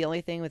 The only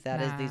thing with that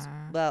is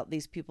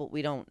these people,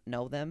 we don't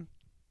know them.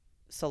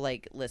 So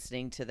like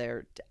listening to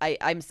their,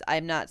 I'm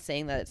not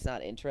saying that it's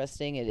not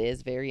interesting. It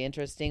is very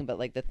interesting, but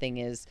like the thing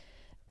is,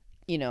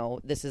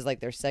 this is like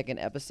their second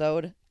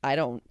episode. I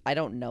don't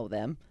know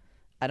them.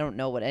 I don't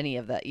know what any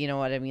of that, you know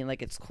what I mean?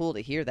 Like it's cool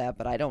to hear that,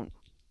 but I don't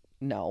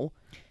know.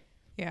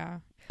 Yeah.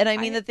 And I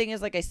mean, the thing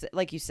is,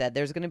 like you said,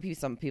 there's going to be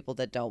some people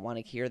that don't want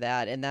to hear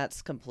that, and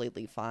that's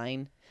completely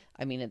fine.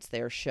 I mean, it's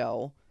their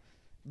show,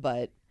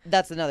 but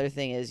that's another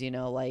thing is,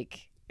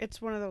 like it's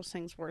one of those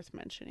things worth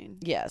mentioning.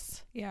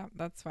 yes, Yeah,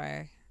 that's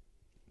why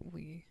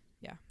we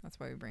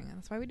bring it.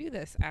 That's why we do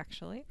this,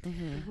 actually.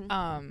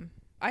 mm-hmm.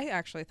 I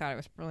actually thought it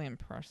was really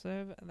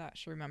impressive that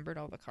she remembered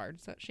all the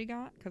cards that she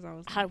got, because I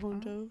was I like,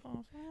 wouldn't have.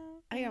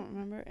 I don't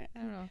remember it. I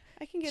don't know.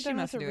 I can get She done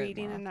with must the do it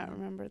reading more and not often.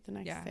 remember it the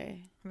next Yeah.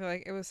 day. I feel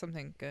like it was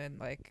something good,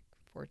 like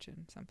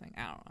fortune something.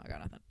 I don't know. I got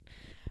nothing.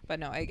 But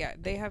no,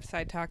 they have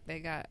side talk.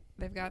 They've got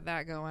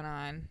that going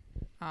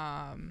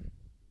on.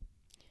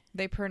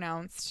 They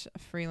pronounced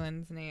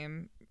Freeland's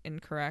name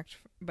incorrect,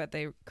 but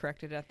they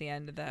corrected it at the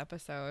end of the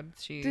episode.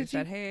 She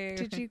said, "Hey."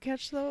 Did you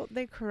catch though?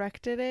 They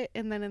corrected it,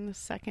 and then in the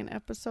second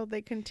episode,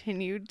 they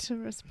continued to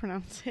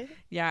mispronounce it.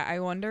 Yeah, I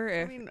wonder I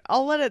if. mean,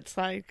 I'll let it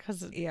slide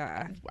because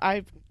Yeah,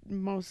 I've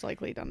most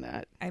likely done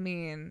that. I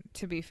mean,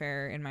 to be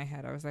fair, in my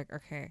head, I was like,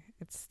 okay,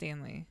 it's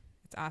Stanley.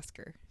 It's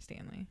Oscar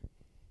Stanley.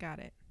 Got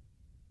it.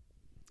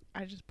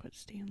 I just put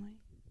Stanley.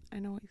 I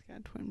know he's got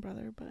a twin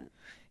brother, but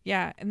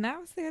Yeah, and that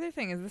was the other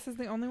thing, is this is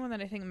the only one that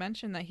I think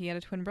mentioned that he had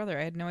a twin brother.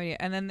 I had no idea.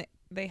 And then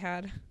they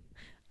had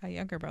a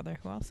younger brother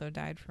who also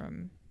died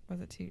from, was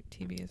it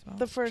TB as well?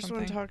 the first one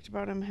Something? talked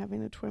about him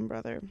having a twin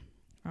brother,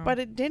 Oh. but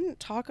it didn't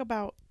talk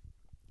about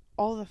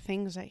all the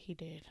things that he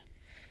did.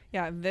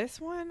 Yeah, this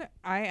one,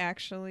 I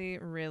actually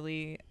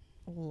really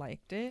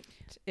liked it.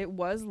 It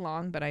was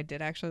long, but I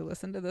did actually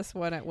listen to this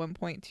one at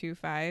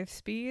 1.25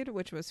 speed,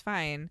 which was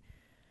fine.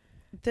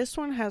 This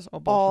one has Oh,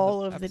 both of all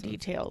the of the episodes.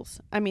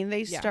 details. I mean,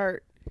 they Yeah.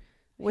 start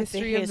with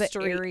History the of the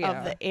history area.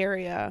 of the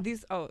area.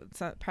 These,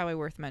 it's probably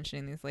worth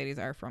mentioning, these ladies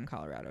are from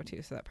Colorado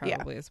too, so that Yeah.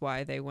 probably is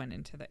why they went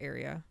into the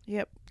area.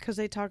 Yep, because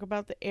they talk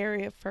about the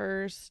area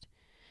first,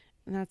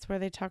 and that's where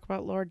they talk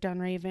about Lord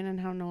Dunraven and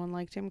how no one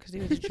liked him because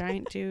he was a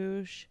giant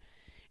douche.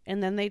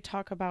 And then they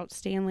talk about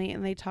Stanley,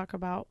 and they talk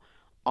about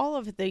all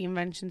of the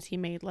inventions he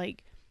made,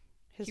 like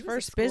his He was a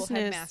first school business.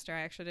 headmaster.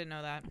 I actually didn't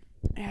know that.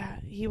 Yeah,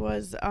 he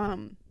was.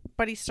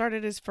 But he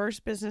started his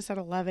first business at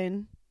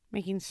 11,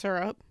 making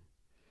syrup,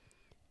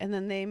 and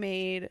then they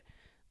made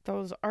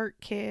those art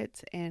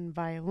kits and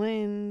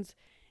violins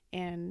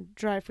and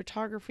dry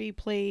photography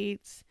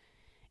plates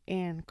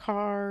and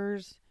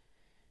cars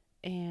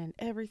and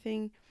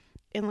everything.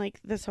 And like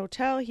this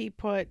hotel,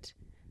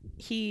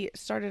 he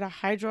started a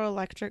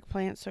hydroelectric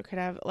plant so it could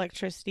have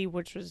electricity,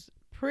 which was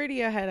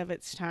pretty ahead of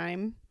its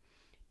time.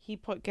 He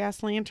put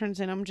gas lanterns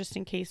in them just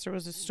in case there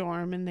was a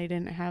storm and they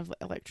didn't have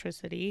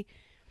electricity.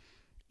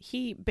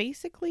 He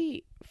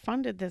basically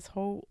funded this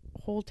whole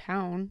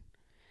town.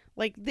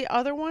 Like the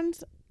other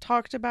ones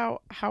talked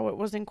about how it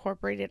was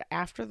incorporated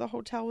after the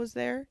hotel was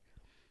there,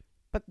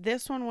 but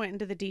this one went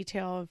into the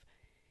detail of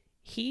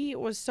he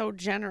was so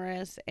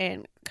generous,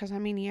 and because I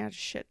mean he had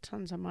shit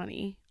tons of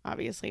money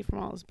obviously from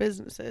all his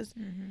businesses.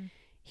 Mm-hmm.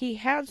 He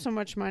had so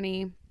much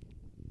money,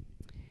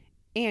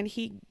 and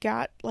he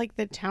got like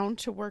the town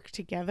to work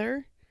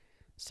together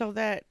so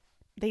that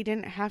they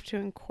didn't have to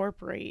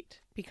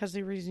incorporate, because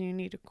the reason you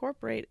need to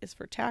incorporate is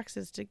for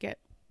taxes to get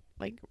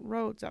like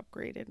roads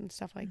upgraded and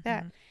stuff like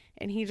that.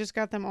 And he just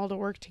got them all to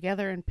work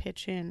together and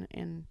pitch in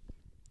and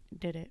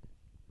did it.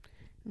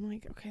 I'm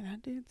like, okay,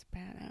 that dude's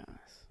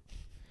badass.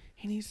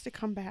 He needs to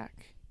come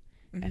back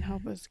and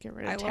help us get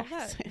rid of I love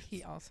taxes. that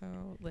he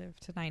also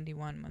lived to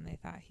 91 when they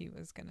thought he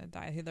was gonna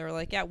die. They were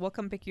like, "Yeah, we'll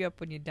come pick you up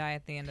when you die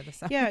at the end of the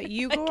summer." Yeah,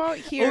 you go out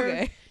here.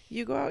 Okay.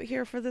 You go out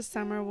here for the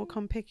summer. We'll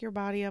come pick your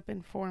body up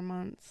in 4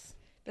 months.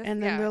 This-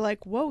 And then yeah, they're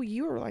like, whoa,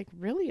 you were like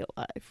really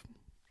alive.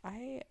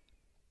 I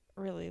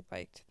really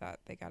liked that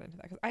they got into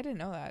that, because I didn't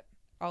know that,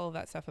 all of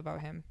that stuff about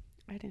him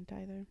I didn't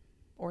either.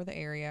 or the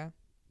area.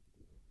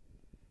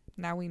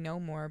 Now we know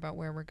more about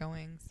where we're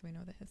going, so we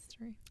know the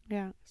history.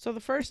 Yeah. So the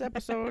first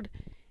episode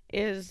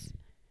is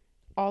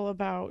all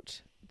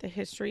about the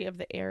history of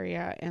the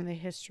area and the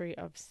history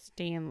of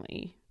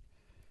Stanley.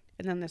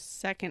 And then the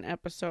second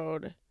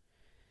episode,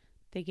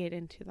 they get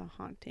into the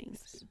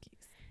hauntings.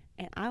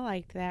 And I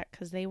liked that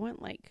because they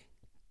went like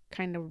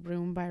kind of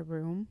room by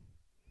room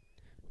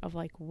of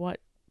like what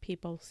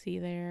people see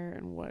there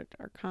and what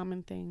are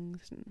common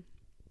things, and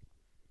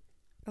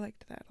I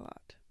liked that a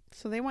lot.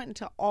 So they went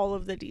into all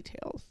of the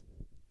details.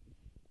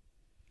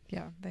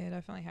 Yeah, they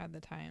definitely had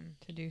the time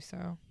to do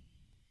so.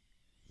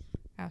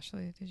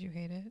 Ashley, did you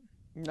hate it?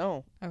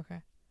 No.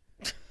 Okay.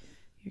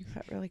 You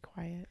got really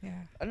quiet.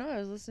 Yeah. I know. I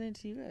was listening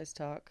to you guys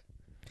talk.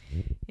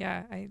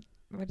 Yeah.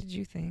 What did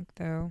you think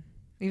though?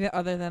 Even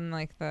other than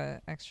like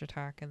the extra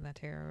talk and the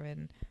tarot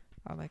and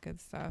all that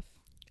good stuff.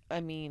 I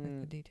Like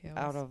mean, the details.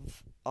 out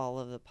of all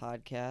of the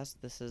podcasts,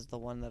 this is the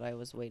one that I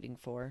was waiting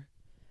for.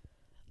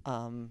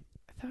 I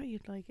thought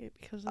you'd like it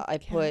because of I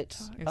the put- cat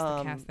talk. It was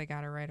the cats. They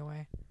got her right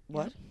away.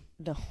 What?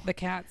 No. The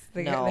cats.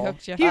 They No.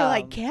 hooked you. You're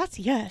like, cats?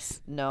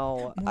 Yes.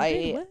 No.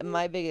 Morbid what?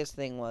 My biggest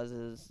thing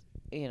is,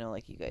 you know,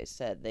 like you guys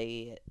said,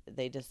 they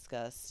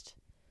discussed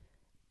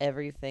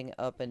everything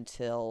up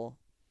until,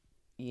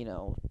 you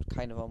know,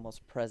 kind of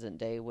almost present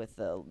day with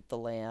the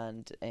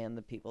land and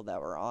the people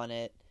that were on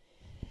it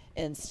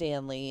and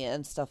Stanley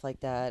and stuff like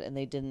that, and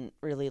they didn't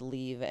really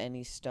leave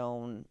any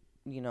stone,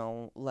 you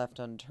know, left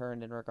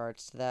unturned in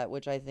regards to that,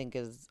 which I think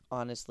is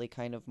honestly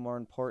kind of more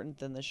important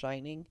than The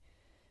Shining.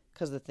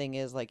 Because the thing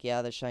is, like,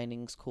 yeah, The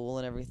Shining's cool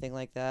and everything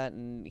like that,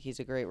 and he's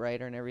a great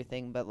writer and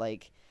everything, but,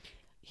 like,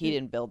 he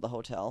didn't build the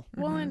hotel.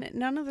 Well, and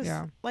none of this,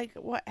 Yeah. like,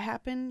 what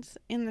happens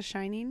in The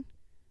Shining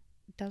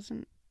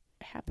doesn't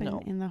happen No.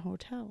 in the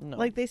hotel. No.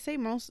 Like, they say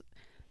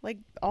like,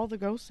 all the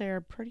ghosts there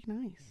are pretty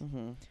nice.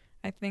 Mm-hmm.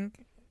 I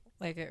think,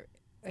 like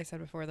I said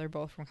before, they're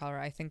both from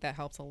Colorado. I think that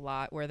helps a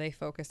lot where they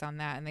focused on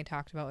that and they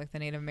talked about, like, the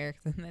Native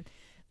Americans, and then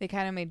they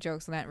kind of made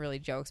jokes, not really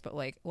jokes, but,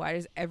 like, why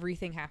does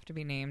everything have to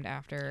be named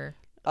after?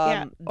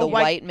 Yeah, The a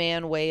white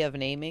man way of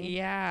naming.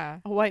 Yeah.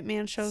 A white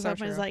man shows So up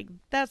and is true. like,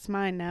 that's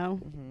mine now.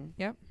 Mm-hmm.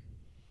 Yep.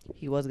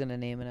 He was going to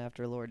name it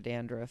after Lord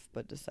Dandruff,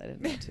 but decided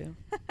not to.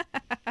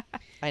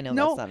 I know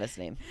No. that's not his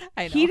name.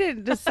 I know. He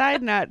didn't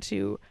decide not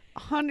to.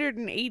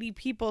 180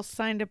 people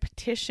signed a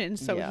petition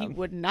so Yeah. he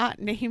would not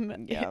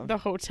name Yeah. the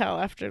hotel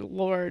after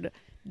Lord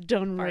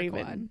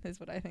Dunraven. Farquaad is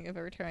what I think of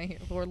every time I hear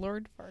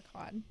Lord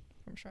Farquaad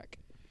from Shrek.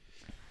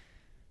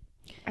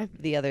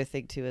 The other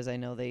thing, too, is I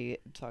know they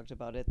talked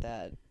about it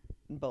that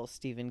both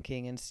Stephen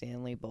King and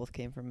Stanley both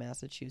came from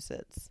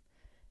Massachusetts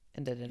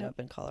and ended up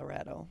in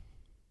Colorado.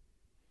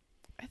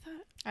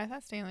 I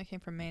thought Stanley came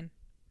from Maine.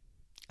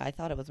 I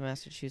thought it was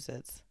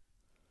Massachusetts.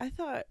 I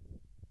thought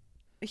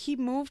he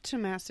moved to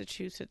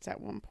Massachusetts at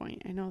one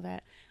point. I know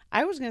that.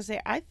 I was gonna say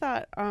I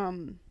thought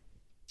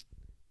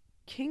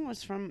King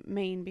was from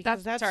Maine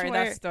because that's sorry,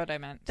 where that's what I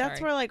meant. that's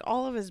Sorry. where like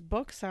all of his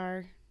books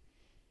are.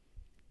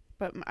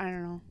 But I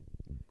don't know.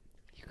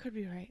 You could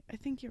be right. I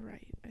think you're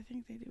right. I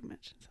think they do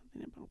mention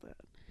something about that.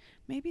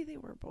 Maybe they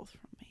were both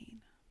from Maine.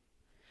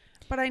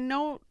 But I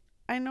know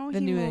the he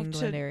New moved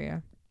England to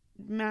area.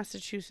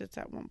 Massachusetts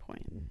at one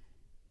point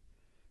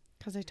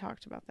because they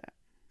talked about that.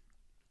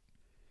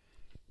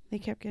 They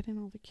kept getting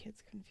all the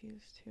kids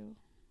confused too.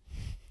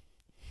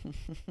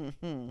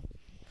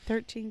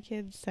 13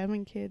 kids,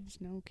 7 kids,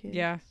 no kids.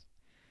 Yeah.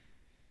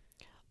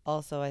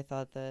 Also, I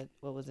thought that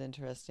what was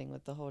interesting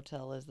with the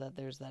hotel is that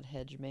there's that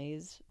hedge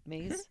maze.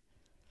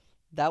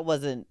 That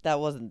wasn't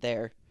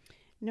there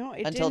No,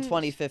 it until didn't.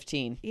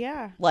 2015.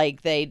 Yeah.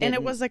 Like they didn't. And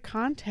it was a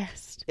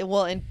contest.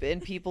 well,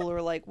 and people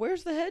were like,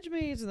 "Where's the hedge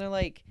maze?" And they're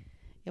like,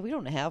 "Yeah, we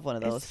don't have one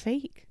of those." It's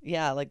fake.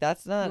 Yeah, like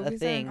that's not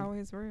Movies a thing. aren't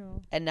always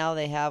real. And now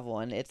they have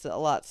one. It's a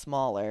lot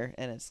smaller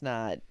and it's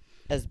not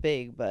as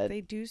big, but They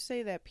do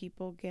say that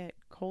people get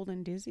cold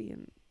and dizzy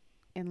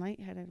and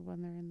lightheaded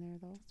when they're in there,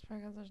 though. It's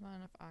probably because there's not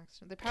enough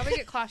oxygen. They probably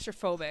get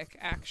claustrophobic,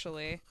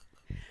 actually.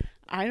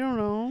 I don't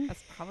know.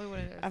 That's probably what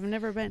it is. I've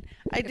never been.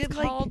 It's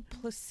called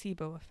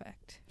placebo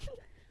effect.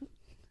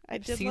 I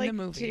did seen like the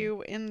movie.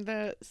 too in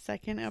the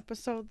second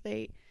episode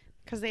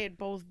because they had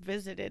both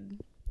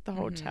visited the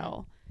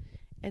hotel,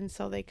 and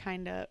so they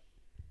kind of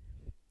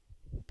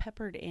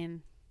peppered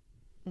in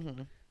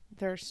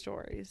their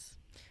stories.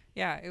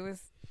 Yeah, it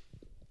was.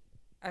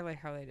 I like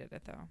how they did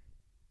it, though.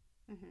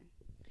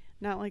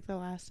 Not like the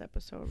last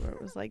episode where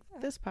it was like,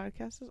 this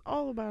podcast is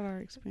all about our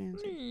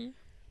experience. Me.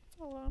 It's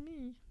all about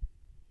me.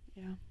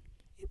 Yeah.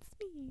 It's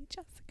me,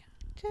 Jessica.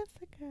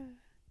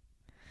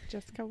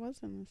 Jessica was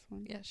in this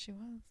one. Yes, she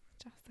was.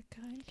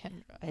 Jessica and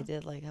Kendra. I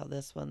did like how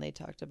this one they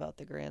talked about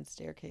the grand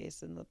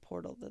staircase and the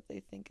portal that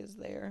they think is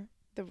there.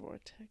 The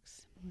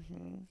vortex.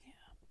 Mm-hmm.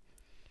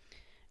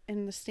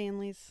 And the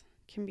Stanleys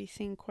can be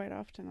seen quite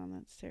often on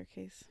that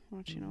staircase,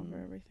 watching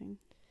over everything.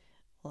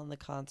 Well, and the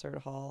concert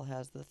hall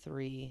has the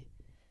 3.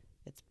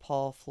 It's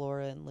Paul,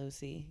 Flora, and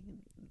Lucy.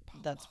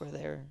 That's where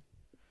they're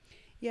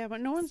Yeah, but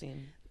no one's...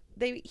 seen.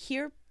 They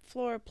hear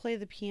Flora play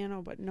the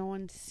piano, but no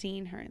one's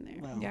seen her in there.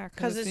 Wow. Yeah,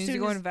 because as soon as you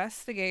go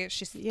investigate,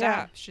 she stops.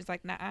 Yeah. She's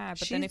like, nah.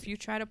 But then if you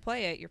try to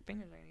play it, your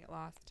fingers are going to get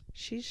lost.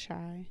 She's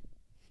shy.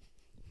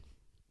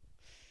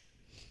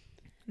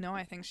 No,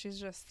 I think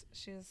she's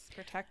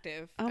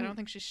protective. I don't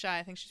think she's shy.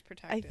 I think she's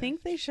protective. I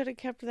think they should have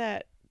kept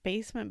that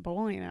basement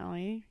bowling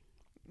alley.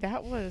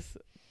 That would have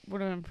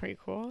been pretty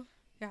cool.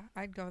 Yeah,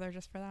 I'd go there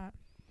just for that.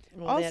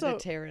 Well, they had Also-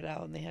 to tear it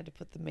out and they had to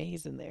put the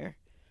maze in there.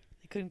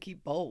 They couldn't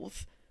keep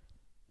both.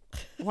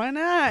 Why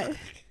not?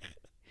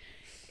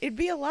 It'd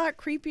be a lot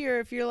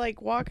creepier if you're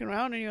like walking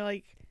around and you're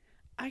like,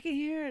 I can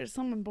hear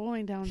someone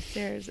bowling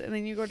downstairs, and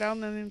then you go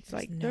down there and it's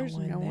like, there's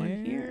no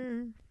one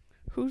here.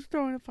 Who's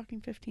throwing a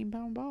fucking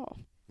 15-pound ball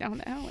down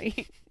the alley?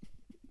 It's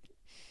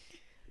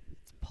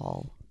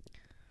Paul.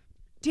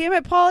 Damn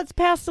it, Paul! It's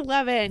past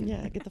 11.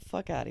 Yeah, get the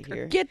fuck out of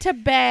here. Get to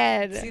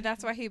bed. See,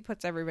 that's why he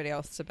puts everybody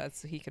else to bed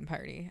so he can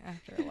party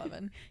after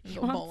 11 and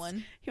go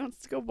bowling. He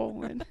wants to go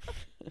bowling.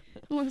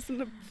 Listen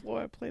to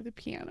Flora play the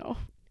piano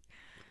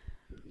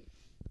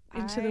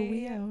into the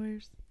wee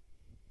hours.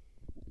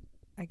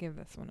 I give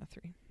this one a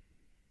 3.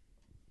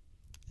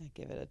 I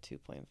give it a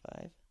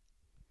 2.5.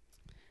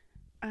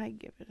 I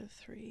give it a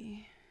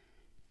 3.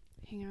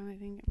 Hang on, I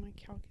didn't get my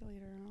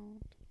calculator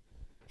out.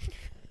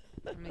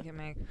 Let me get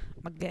my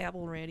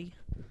gavel ready.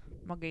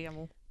 My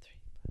gavel.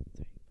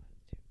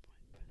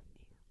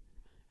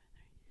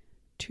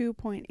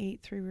 2.83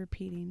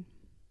 repeating.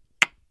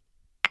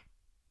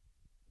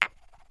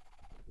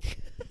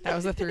 That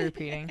was a 3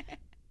 repeating.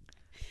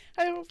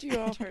 I hope you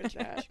all heard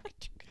that.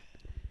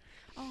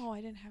 Oh,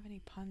 I didn't have any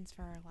puns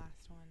for our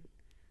last one.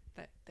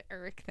 The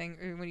Eric thing,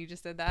 when you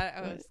just did that,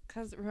 I was,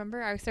 because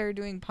remember I started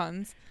doing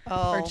puns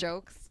or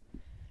jokes.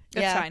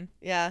 That's fine.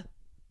 Yeah.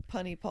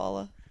 Punny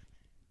Paula.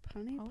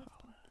 Punny Paula.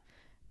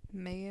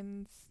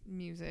 Megan's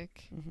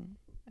music. Mm-hmm.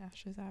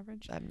 Ashley's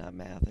average. I'm not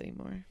math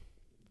anymore.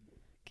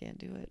 Can't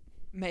do it.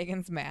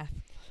 Megan's math.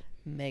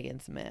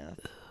 Megan's math.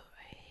 Ooh,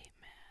 I hate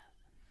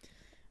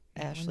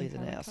math. Ashley's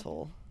an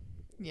asshole.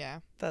 Yeah.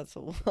 That's a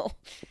well.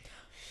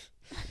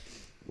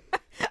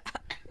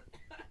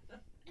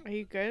 Are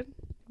you good?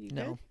 You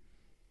No. good?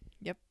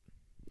 Yep.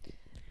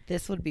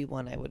 This would be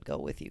one I would go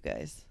with you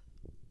guys.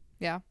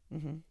 Yeah.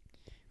 Mm-hmm.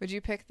 Would you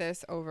pick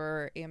this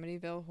over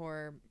Amityville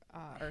Horror?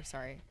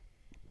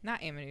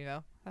 Not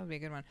Amityville. That would be a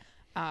good one.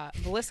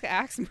 Villisca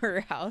Axe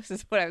Murder House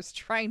is what I was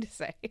trying to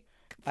say.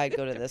 I'd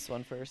go to this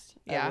one first.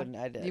 Yeah.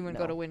 You wouldn't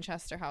go to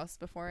Winchester House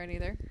before it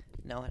either?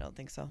 No, I don't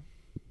think so.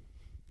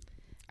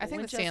 I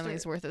think the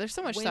Stanley's worth it. There's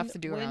so much stuff to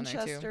do around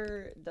there, too.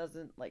 Winchester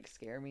doesn't,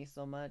 scare me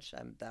so much.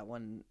 That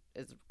one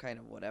is kind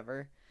of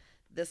whatever.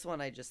 This one,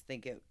 I just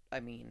think it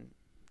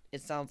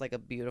sounds like a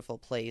beautiful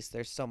place.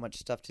 There's so much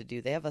stuff to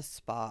do. They have a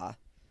spa.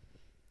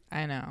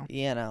 I know.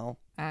 You know.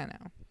 I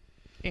know.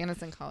 And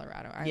it's in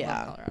Colorado. I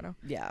love Colorado.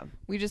 Yeah.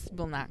 We just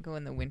will not go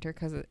in the winter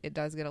because it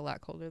does get a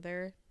lot colder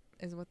there,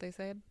 is what they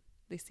said.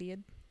 They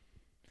said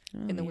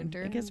in the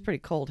winter. It gets pretty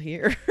cold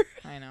here.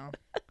 I know.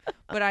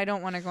 But I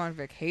don't want to go on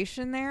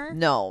vacation there.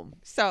 No.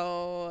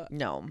 So.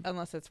 No.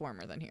 Unless it's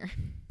warmer than here.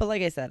 But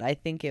like I said, I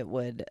think it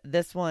would.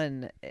 This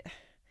one,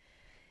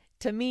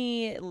 to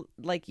me,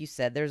 like you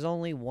said, there's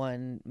only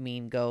one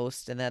mean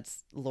ghost, and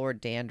that's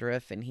Lord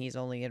Dandruff, and he's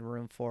only in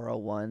room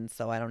 401,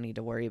 so I don't need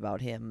to worry about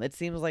him. It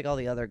seems like all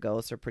the other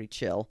ghosts are pretty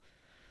chill,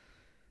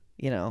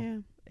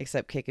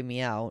 except kicking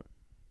me out.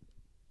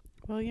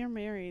 Well, you're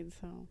married,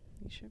 so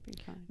you should be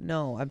fine.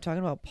 No, I'm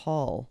talking about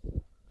Paul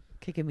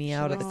kicking me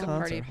out at the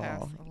concert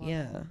hall.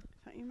 Yeah.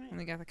 I thought you might. And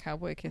they got the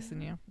cowboy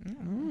kissing you.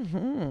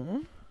 Mm-hmm.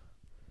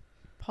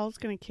 Paul's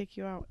going to kick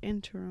you out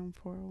into room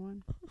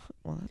 401.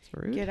 Well, that's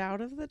rude. Get out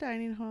of the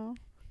dining hall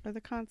or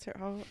the concert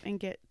hall and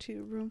get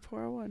to room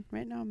 401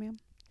 right now, ma'am.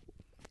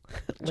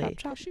 Wait.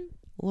 Chop, chop.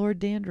 Lord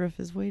Dandruff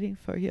is waiting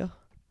for you.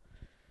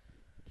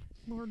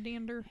 Lord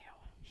Dander.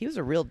 He was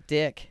a real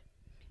dick.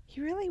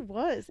 He really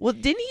was. Well,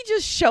 didn't he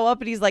just show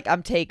up and he's like,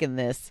 I'm taking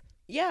this?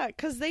 Yeah,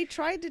 because they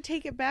tried to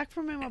take it back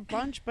from him a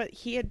bunch, but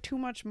he had too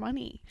much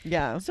money.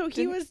 Yeah. So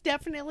he was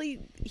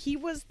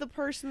the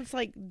person that's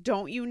like,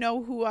 don't you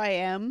know who I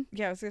am?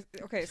 Yeah.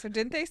 Okay. So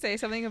didn't they say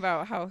something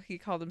about how he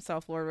called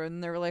himself Lord?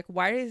 And they were like,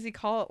 why is he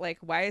called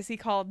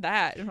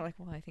that? And we're like,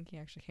 well, I think he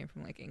actually came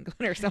from England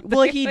or something.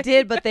 Well, he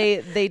did, but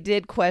they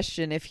did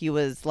question if he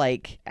was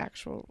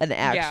an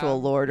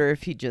actual lord or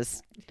if he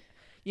just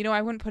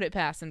I wouldn't put it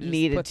past him. Just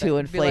needed to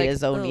inflate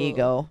his own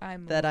ego.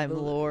 I'm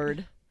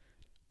Lord.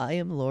 I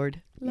am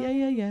Lord.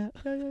 Yeah.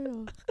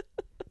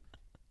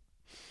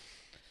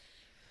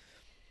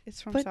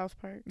 It's from South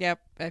Park.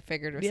 Yep, I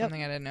figured it was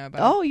something I didn't know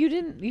about. Oh,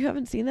 you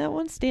haven't seen that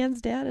one? Stan's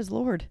dad is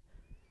Lord.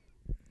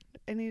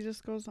 And he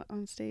just goes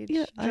on stage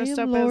dressed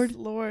up Lord. as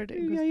Lord.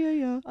 And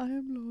Yeah. I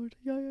am Lord.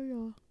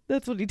 Yeah.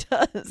 That's what he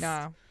does.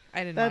 No,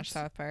 I didn't watch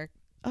South Park.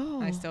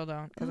 Oh. I still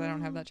don't because I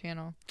don't have that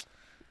channel.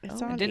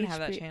 It's I on didn't HBO. have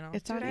that channel.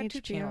 It's Dude, on I had HBO.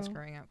 2 channels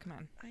growing up. Come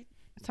on.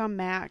 It's on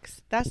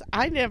Max.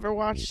 I never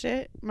watched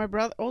it. My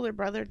older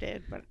brother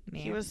did, but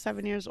he was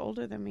 7 years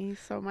older than me,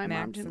 so my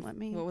mom didn't let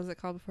me. What was it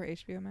called before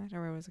HBO Max,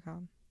 or what was it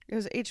called? It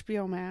was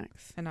HBO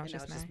Max. And now it's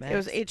just Max. It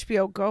was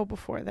HBO Go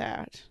before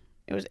that.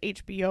 It was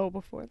HBO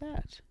before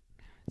that.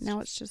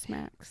 Now it's just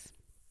Max.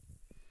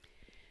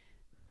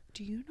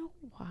 Do you know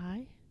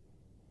why?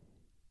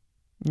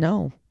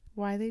 No.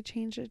 Why they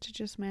changed it to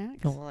just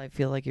Max? Well, I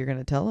feel like you're going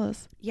to tell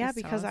us. Yeah, Just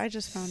because tell us. I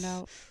just found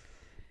out.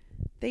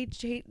 They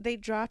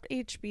dropped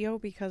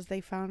HBO because they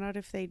found out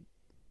if they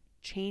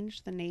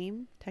change the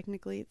name,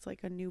 technically it's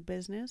like a new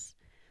business.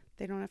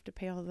 They don't have to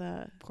pay all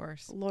the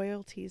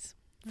loyalties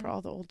for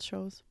all the old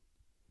shows.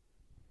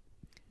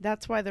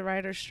 That's why the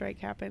writer's strike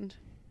happened.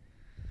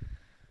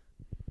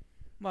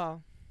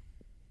 Well,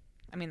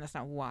 I mean, that's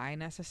not why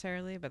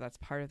necessarily, but that's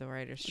part of the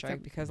writer's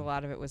strike because a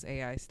lot of it was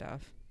AI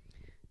stuff.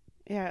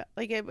 Yeah,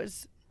 like it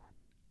was.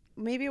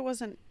 Maybe it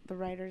wasn't the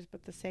writers,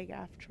 but the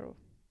SAG-AFTRA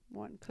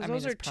one, because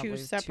those are two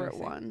separate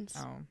ones.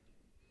 Oh.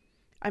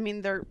 I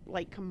mean, they're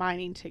like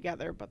combining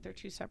together, but they're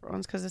two separate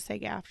ones because the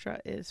SAG-AFTRA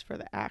is for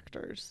the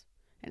actors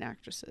and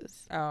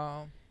actresses.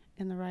 Oh.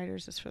 And the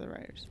writers is for the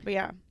writers. But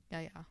yeah.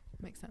 Yeah,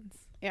 makes sense.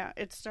 Yeah,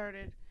 it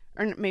started,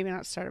 or maybe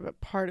not started,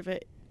 but part of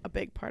it, a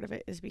big part of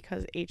it is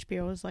because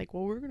HBO is like,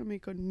 well, we're going to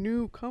make a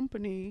new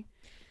company,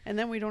 and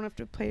then we don't have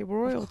to pay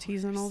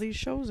royalties on all these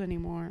shows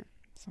anymore.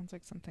 Sounds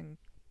like something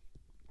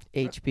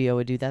HBO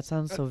would do. That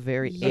sounds so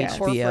very yeah.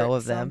 HBO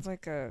of them. Sounds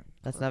like a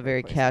That's not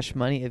very cash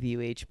money of you,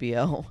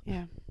 HBO.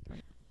 Yeah.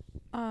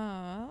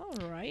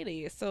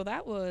 Alrighty, so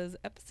that was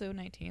episode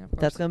 19. Of course,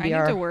 that's gonna be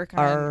I need to work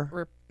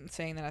on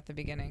saying that at the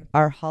beginning.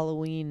 Our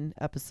Halloween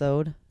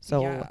episode.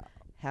 So yeah.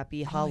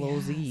 happy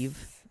Hallows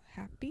Eve.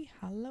 Happy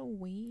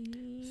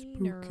Halloween.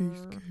 Spooky,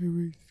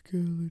 scary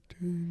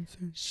skeletons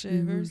and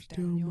Shivers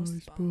down your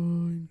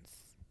spine.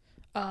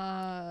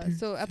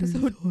 So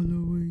episode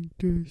Halloween.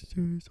 This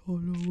is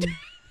Halloween.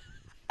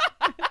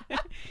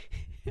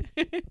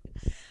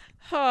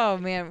 Oh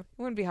man, it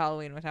wouldn't be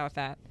Halloween without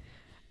that.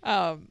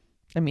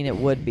 I mean, it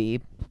would be.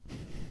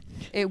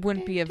 It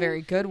wouldn't be a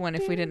very good one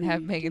if we didn't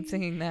have Megan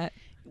singing that.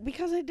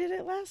 Because I did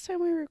it last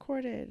time we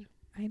recorded.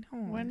 I know.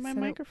 When my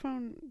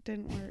microphone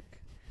didn't work.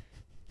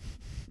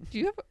 Do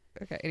you have...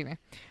 Okay, anyway.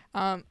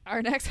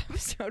 Our next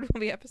episode will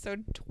be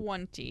episode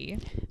 20.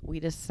 We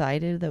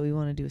decided that we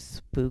want to do a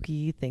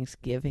spooky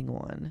Thanksgiving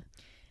one.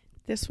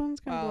 This one's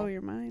going to blow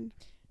your mind.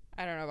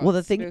 I don't know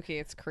about spooky.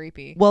 It's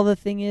creepy. Well, the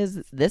thing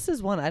is, this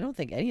is one I don't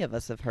think any of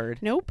us have heard.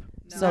 Nope.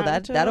 No. So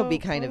that'll be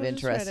kind of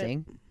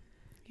interesting.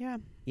 Yeah.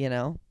 You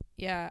know?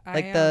 Yeah.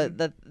 Like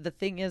the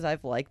thing is,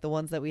 I've liked the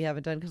ones that we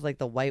haven't done because like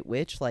the White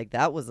Witch, like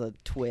that was a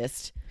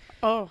twist.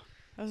 Oh,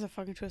 that was a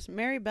fucking twist.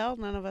 Mary Bell,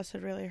 none of us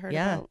had really heard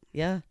about.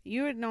 Yeah.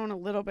 You had known a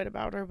little bit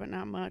about her, but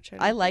not much.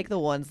 I like the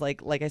ones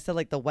like I said,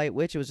 like the White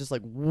Witch. It was just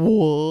like, what?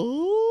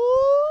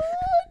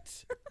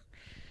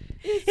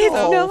 It's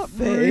not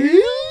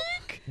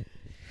fake.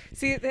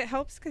 See, it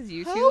helps because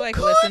you two like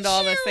listen to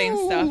all the same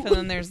stuff, and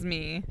then there's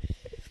me.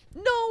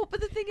 No, but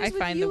the thing is, I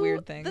find the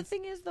weird things. The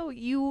thing is, though,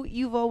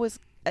 you've always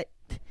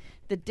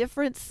the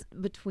difference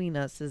between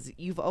us is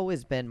you've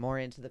always been more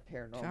into the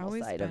paranormal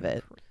side of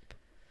it.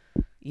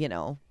 You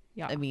know,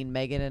 yeah. I mean,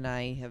 Megan and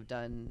I have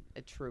done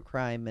a true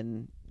crime,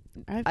 and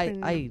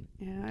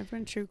I've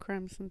been true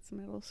crime since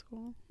middle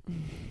school.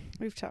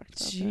 We've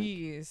talked about that.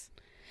 Jeez.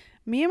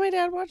 Me and my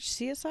dad watched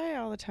CSI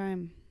all the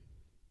time.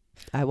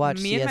 I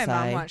watched Me CSI. and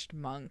my mom watched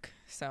Monk.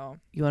 So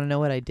you want to know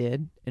what I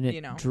did, and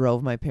it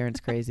drove my parents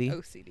crazy.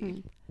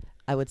 OCD.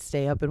 I would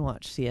stay up and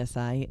watch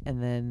CSI,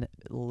 and then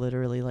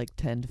literally like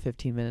 10 to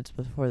 15 minutes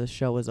before the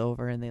show was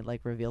over and they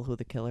like reveal who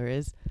the killer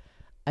is,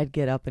 I'd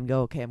get up and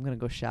go, okay, I'm going to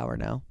go shower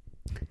now.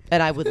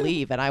 And I would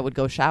leave and I would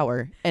go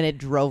shower, and it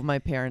drove my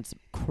parents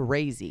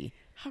crazy.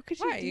 How could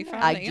you do that?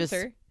 Found the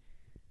answer.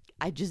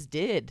 I just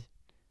did.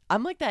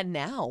 I'm like that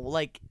now.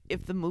 Like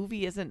if the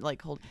movie isn't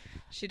like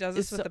She does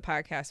this with the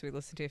podcast we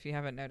listen to, if you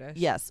haven't noticed.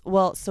 Yes.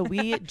 Well, so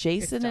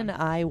Jason and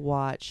I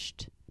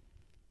watched,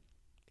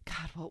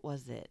 God, what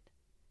was it?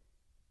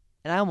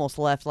 And I almost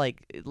left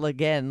like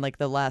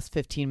the last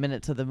 15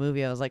 minutes of the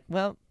movie. I was like,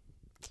 well,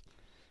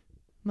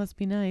 must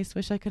be nice.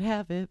 Wish I could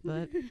have it,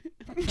 but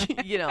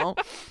you know,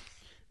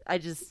 I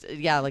just,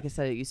 like I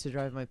said, it used to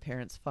drive my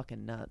parents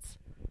fucking nuts.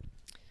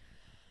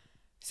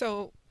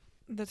 So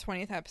the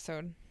 20th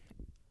episode,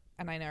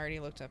 and I already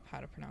looked up how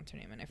to pronounce her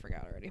name and I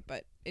forgot already,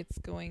 but it's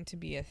going to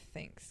be a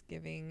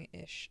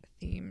Thanksgiving-ish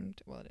themed.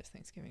 Well, it is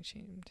Thanksgiving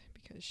themed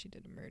because she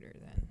did a murder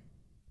then.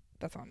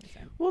 That's all I'm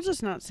saying. We'll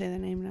just not say the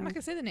name now. I'm not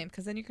going to say the name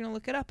because then you're going to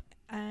look it up.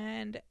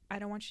 And I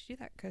don't want you to do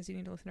that because you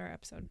need to listen to our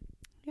episode.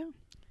 Yeah.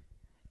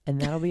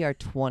 And that'll be our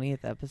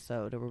 20th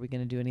episode. Or were we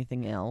going to do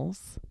anything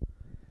else?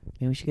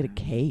 Maybe we should get a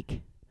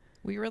cake.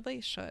 We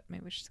really should.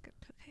 Maybe we should just get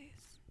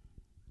cookies.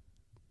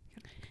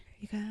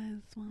 You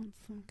guys want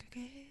some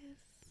cookies?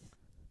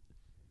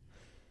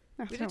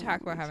 We did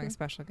talk about having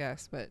special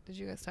guests, but did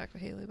you guys talk to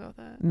Haley about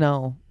that?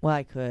 No. Well,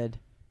 I could.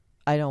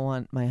 I don't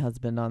want my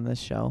husband on this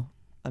show.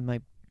 I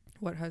might.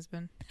 What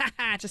husband?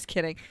 Just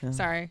kidding. No.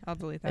 Sorry, I'll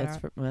delete that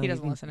out. He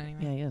doesn't listen anyway.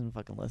 Yeah, he doesn't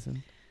fucking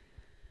listen.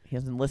 He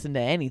doesn't listen to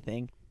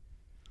anything.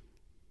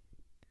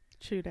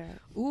 True that.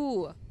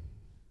 Ooh.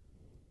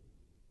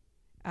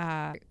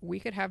 We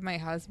could have my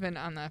husband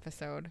on the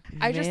episode.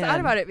 I just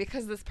thought about it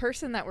because this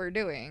person that we're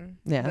doing,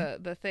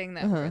 the thing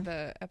that we're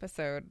the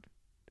episode,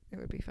 it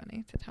would be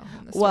funny to tell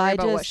him the story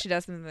about what she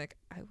does and be like,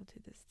 I will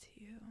do this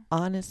to you.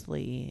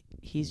 Honestly,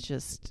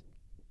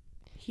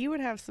 he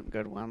would have some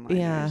good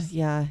one-liners.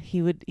 Yeah,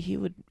 he would.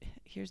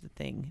 Here's the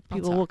thing: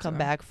 people will come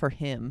back for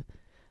him.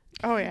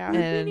 Oh yeah,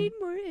 and we need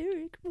more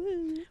Eric.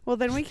 Well,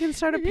 then we can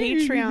start a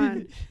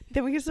Patreon.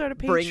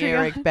 Bring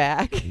Eric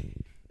back.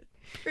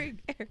 Bring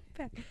Eric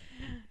back.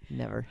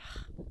 Never.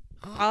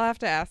 I'll have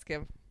to ask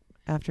him.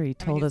 After he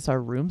told us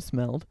our room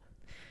smelled.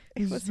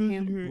 It was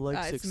him.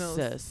 Like it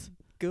success.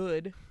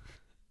 Good.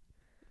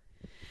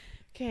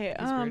 Okay,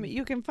 He's rude.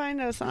 you can find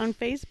us on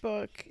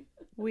Facebook.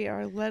 We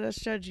are Let Us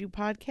Judge You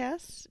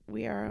Podcast.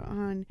 We are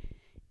on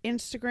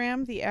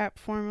Instagram, the app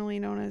formerly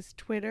known as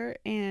Twitter,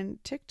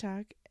 and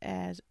TikTok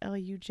as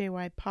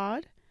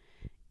LUJYPod.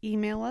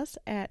 Email us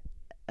at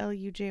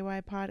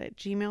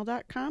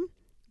lujypod@gmail.com.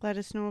 Let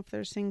us know if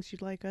there's things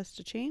you'd like us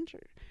to change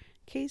or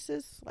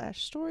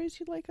cases/stories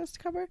you'd like us to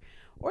cover.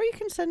 Or you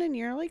can send in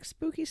your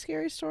spooky,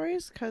 scary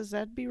stories, because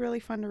that'd be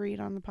really fun to read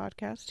on the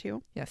podcast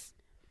too. Yes.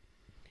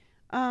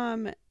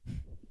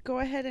 Go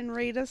ahead and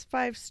rate us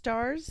 5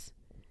 stars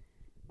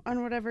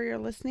on whatever you're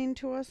listening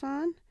to us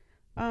on.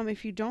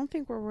 If you don't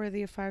think we're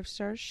worthy of 5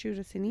 stars, shoot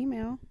us an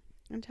email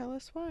and tell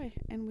us why,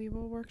 and we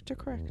will work to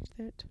correct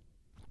it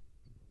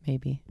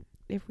Maybe.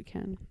 if we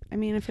can. I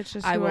mean, if it's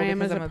just I who will I am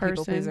because as I'm a a people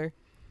person. pleaser.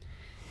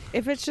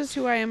 If it's just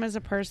who I am as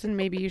a person,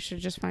 maybe you should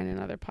just find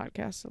another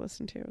podcast to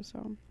listen to.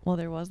 So Well,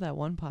 there was that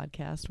one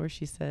podcast where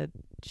she said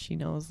she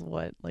knows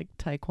what,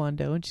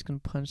 Taekwondo, and she's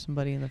going to punch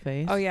somebody in the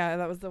face. Oh yeah,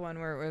 that was the one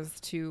where it was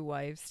 2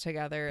 wives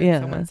together, and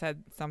Yeah. someone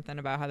said something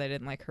about how they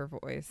didn't like her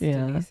voice,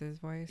 Yeah. Denise's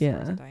voice. Yeah. Or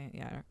was it Diane?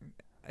 Yeah.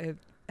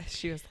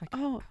 She was like,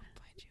 Oh. I'll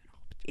find you.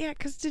 yeah,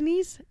 because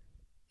Denise,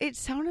 it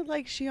sounded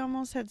like she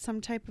almost had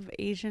some type of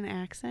Asian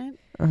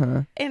accent,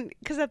 Uh-huh. and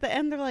because at the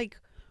end they're like,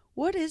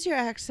 "What is your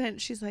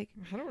accent?" She's like,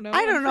 I don't know.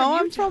 I don't know.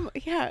 I'm Utah." from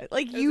it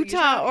Utah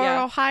Utah? or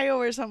Yeah. Ohio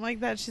or something like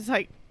that. She's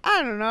like,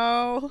 I don't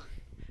know.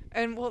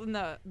 And well,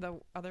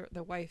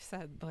 the wife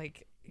said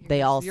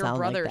They all your sound like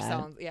brother that.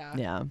 sounds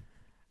Yeah.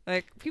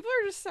 like people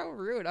are just so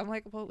rude. I'm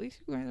like, well, at least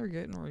you guys are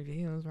getting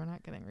reviews. We're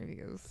not getting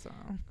reviews, so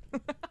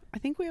I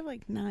think we have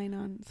 9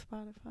 on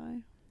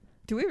Spotify.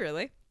 do we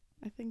really?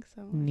 I think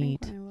so. Neat.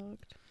 I think when I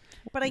looked,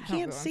 but I don't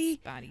can't go on see.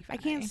 Spotify. I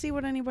can't see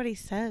what anybody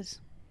says.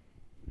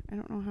 I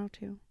don't know how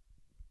to.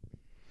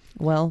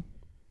 Well,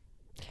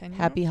 Can you?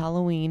 happy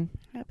Halloween.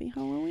 Happy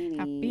Halloween.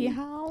 Happy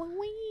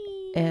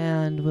Halloween.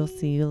 And we'll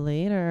see you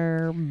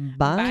later.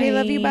 Bye. Bye. Okay,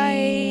 love you.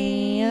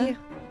 Bye.